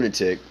is a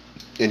lunatic.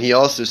 And he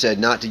also said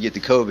not to get the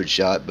COVID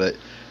shot, but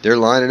they're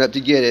lining up to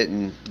get it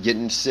and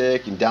getting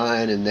sick and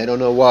dying, and they don't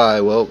know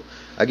why. Well,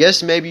 I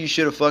guess maybe you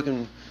should have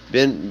fucking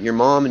been, your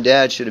mom and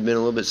dad should have been a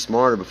little bit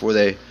smarter before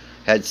they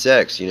had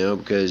sex,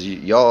 because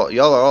y'all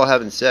are all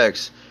having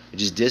sex,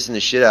 just dissing the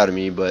shit out of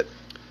me. But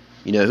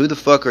who the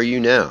fuck are you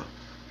now?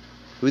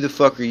 Who the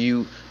fuck are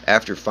you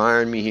after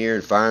firing me here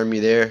and firing me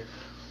there?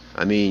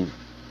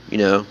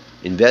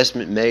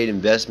 Investment made,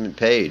 investment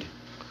paid.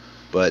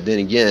 But then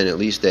again, at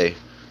least they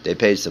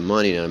paid some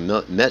money, and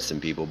I met some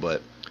people.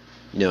 But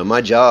my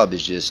job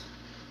is just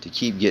to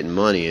keep getting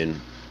money and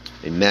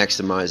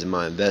maximizing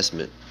my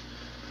investment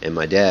and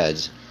my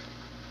dad's.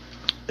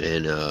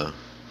 And I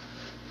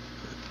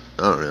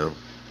don't know.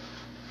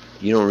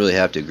 You don't really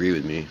have to agree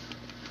with me,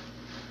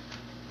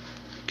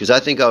 because I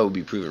think I will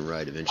be proven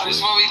right eventually. That's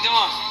what we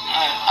doing.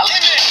 I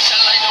like it. I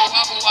like no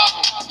wobble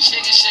wobble.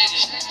 Shake it,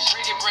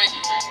 break it, break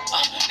it.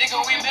 Nigga,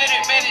 we made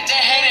it.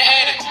 They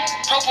hate it.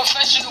 Pro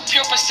professional,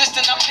 pure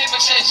persistent. I'm paper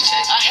chasing.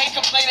 I hate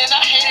complaining.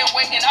 I hate it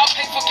waiting. I'll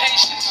pay for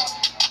patience.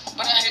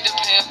 But I hate to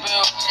pay a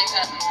bill.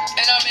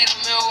 And I made a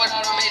meal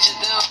without a major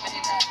deal.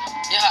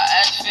 Yeah,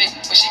 I asked fake,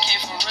 but she came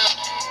for real.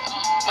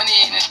 Money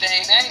ain't a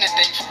thing, that ain't a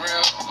thing for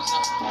real.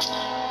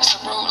 It's a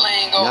broke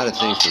lane go. Not a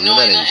thing for real,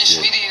 that ain't shit.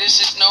 Sweetie, this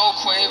is no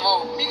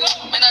Quavo.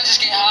 Man, I just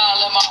get high,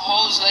 let my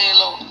hoes lay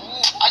low.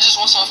 I just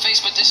want some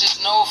face, but this is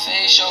no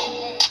face show.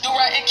 Do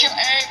right and kill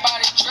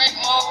everybody, Drake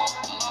mode.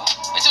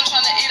 Bitch, I'm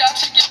trying to eat, I'll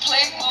take your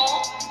plate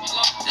mode.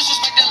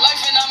 Disrespect that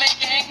life and I'm in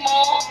gang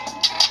mode.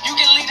 You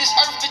can leave this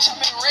earth, bitch, I'm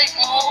in rape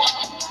mode.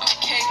 I'm in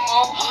cake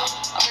mode,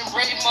 I'm in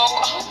rape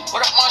mode.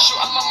 What up, Marshall?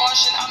 I'm a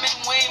Martian, I'm in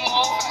Wayne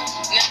mode.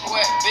 Neck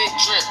wet, big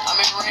drip,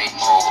 I'm in rape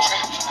mode.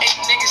 8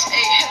 niggas, 8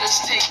 hitters,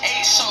 take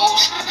 8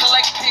 souls.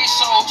 Collect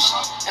pesos,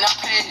 and I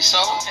pay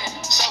so.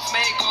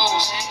 Self-made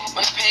goals,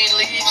 when the pain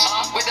leaves,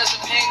 where does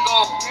the pain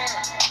go?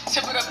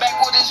 Tip of the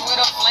backwood is where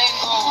the flame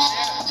goes.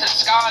 To the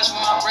skies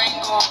where my brain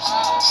goes.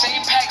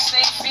 Same pack,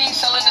 same fiend,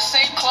 selling the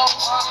same clothes.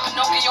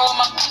 Pinocchio and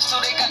my pistol,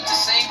 they got the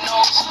same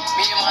nose.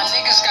 Me and my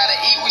niggas gotta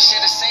eat, we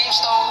share the same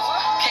stove.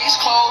 Case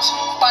closed,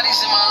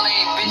 bodies in my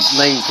lane, bitch.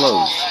 Lane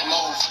closed.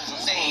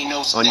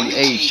 On your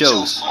A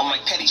shows. On my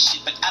petty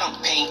shit, but I don't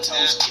paint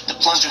toes. Get the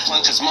plungers,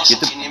 muscle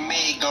in your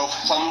may go.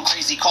 Plum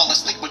crazy, call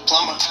us liquid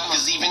plumber.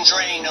 Cause even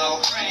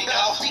Drano.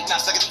 Beat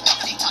not suck it,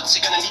 detox.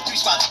 You're gonna need 3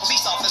 spots.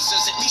 Police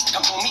officers, at least to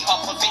come pull me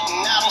off of it.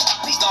 And I don't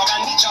stop these dog.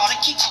 I need y'all to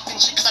keep talking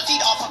shit, cause I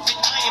feed off of it.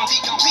 I am the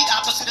complete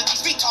opposite of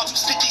these retards who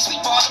spit these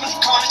sweet bars. I'm gonna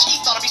leave carnage. He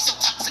thought I'd be so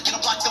toxic. It'll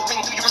block the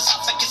wind through your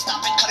esophagus.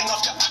 Stop it, cutting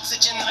off your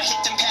oxygen. I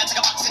hit them pads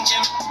like a boxing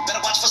gym.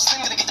 Better watch for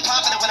Slim, gonna get the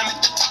pop in it when I'm at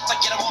the top. I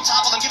get them on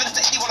top, I'm giving it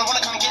to anyone who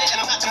wanna come get it, and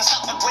I'm not gonna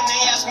stop. But when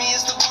they ask me,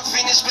 is the war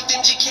finished with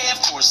MGK?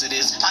 Of course it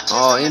is.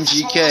 Oh,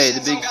 MGK,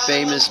 the big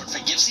famous.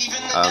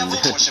 I'm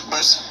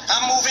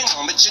moving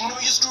on, but you know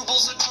your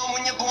scruples are gone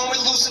when you're born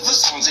with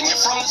Lucifer's sons, and you're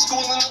from the school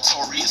of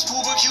notorious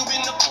Cuba,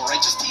 Cuban, the poor. I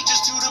just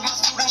teachers tutor my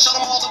students, show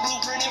them all the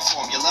blueprint and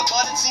formula.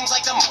 But it seems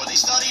like the more they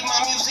study my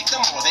music,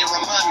 the more they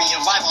remind me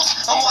of eyeballs.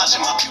 I'm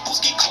watching my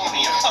pupils get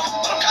cornier,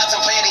 but I'm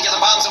contemplating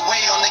getting bombs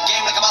away on the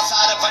game like I'm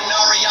outside of an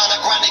Ariana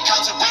Grande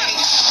concert waiting.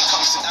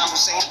 Come Saddam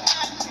Hussein.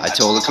 I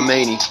told the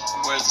Khomeini.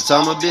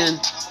 Osama Bin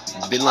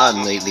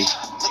Laden lately.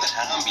 Look at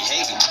how I'm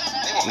behaving.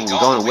 I'm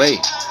going away.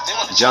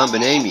 John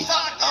Benet.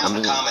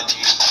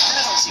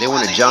 They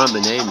wanted John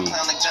Benet.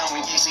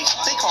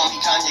 They call me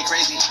Kanye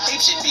crazy.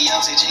 Ape shit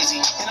Beyonce Jay-Z.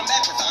 And I'm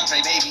back with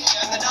Andre baby.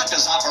 And the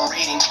doctor's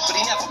operating, but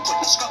he never put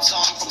no scrubs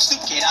on. From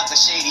Stoop Kid out the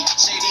shady.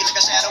 Shady like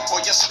a shadow for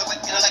your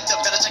silhouette. Intellect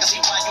better check and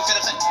see why you fit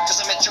upset. Cause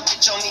I met your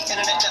bitch on the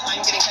internet. That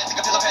I'm getting fat like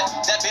a pillow pet.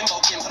 That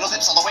bimbo can put her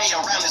lips all the way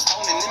around his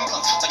bone and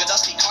nimble. Like a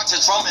dusty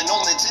cartridge from an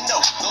old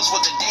Nintendo. Those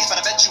were the days, but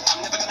I bet you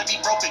I'm never gonna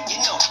be broke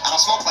again, no. I don't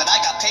smoke, but I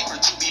got paper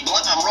to be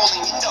blunt. I'm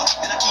rolling indo.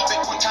 And I keep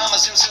it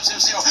 1,000,000.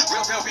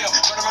 Real.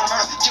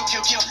 Murder.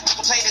 Kill.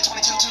 Nigga played it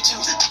 22-2-2.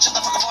 Bitch, shut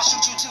the fuck up, I'll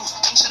shoot you too.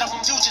 Ain't shit I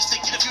won't do just to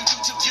get a few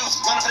views.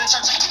 Running for the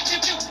church like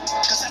pew.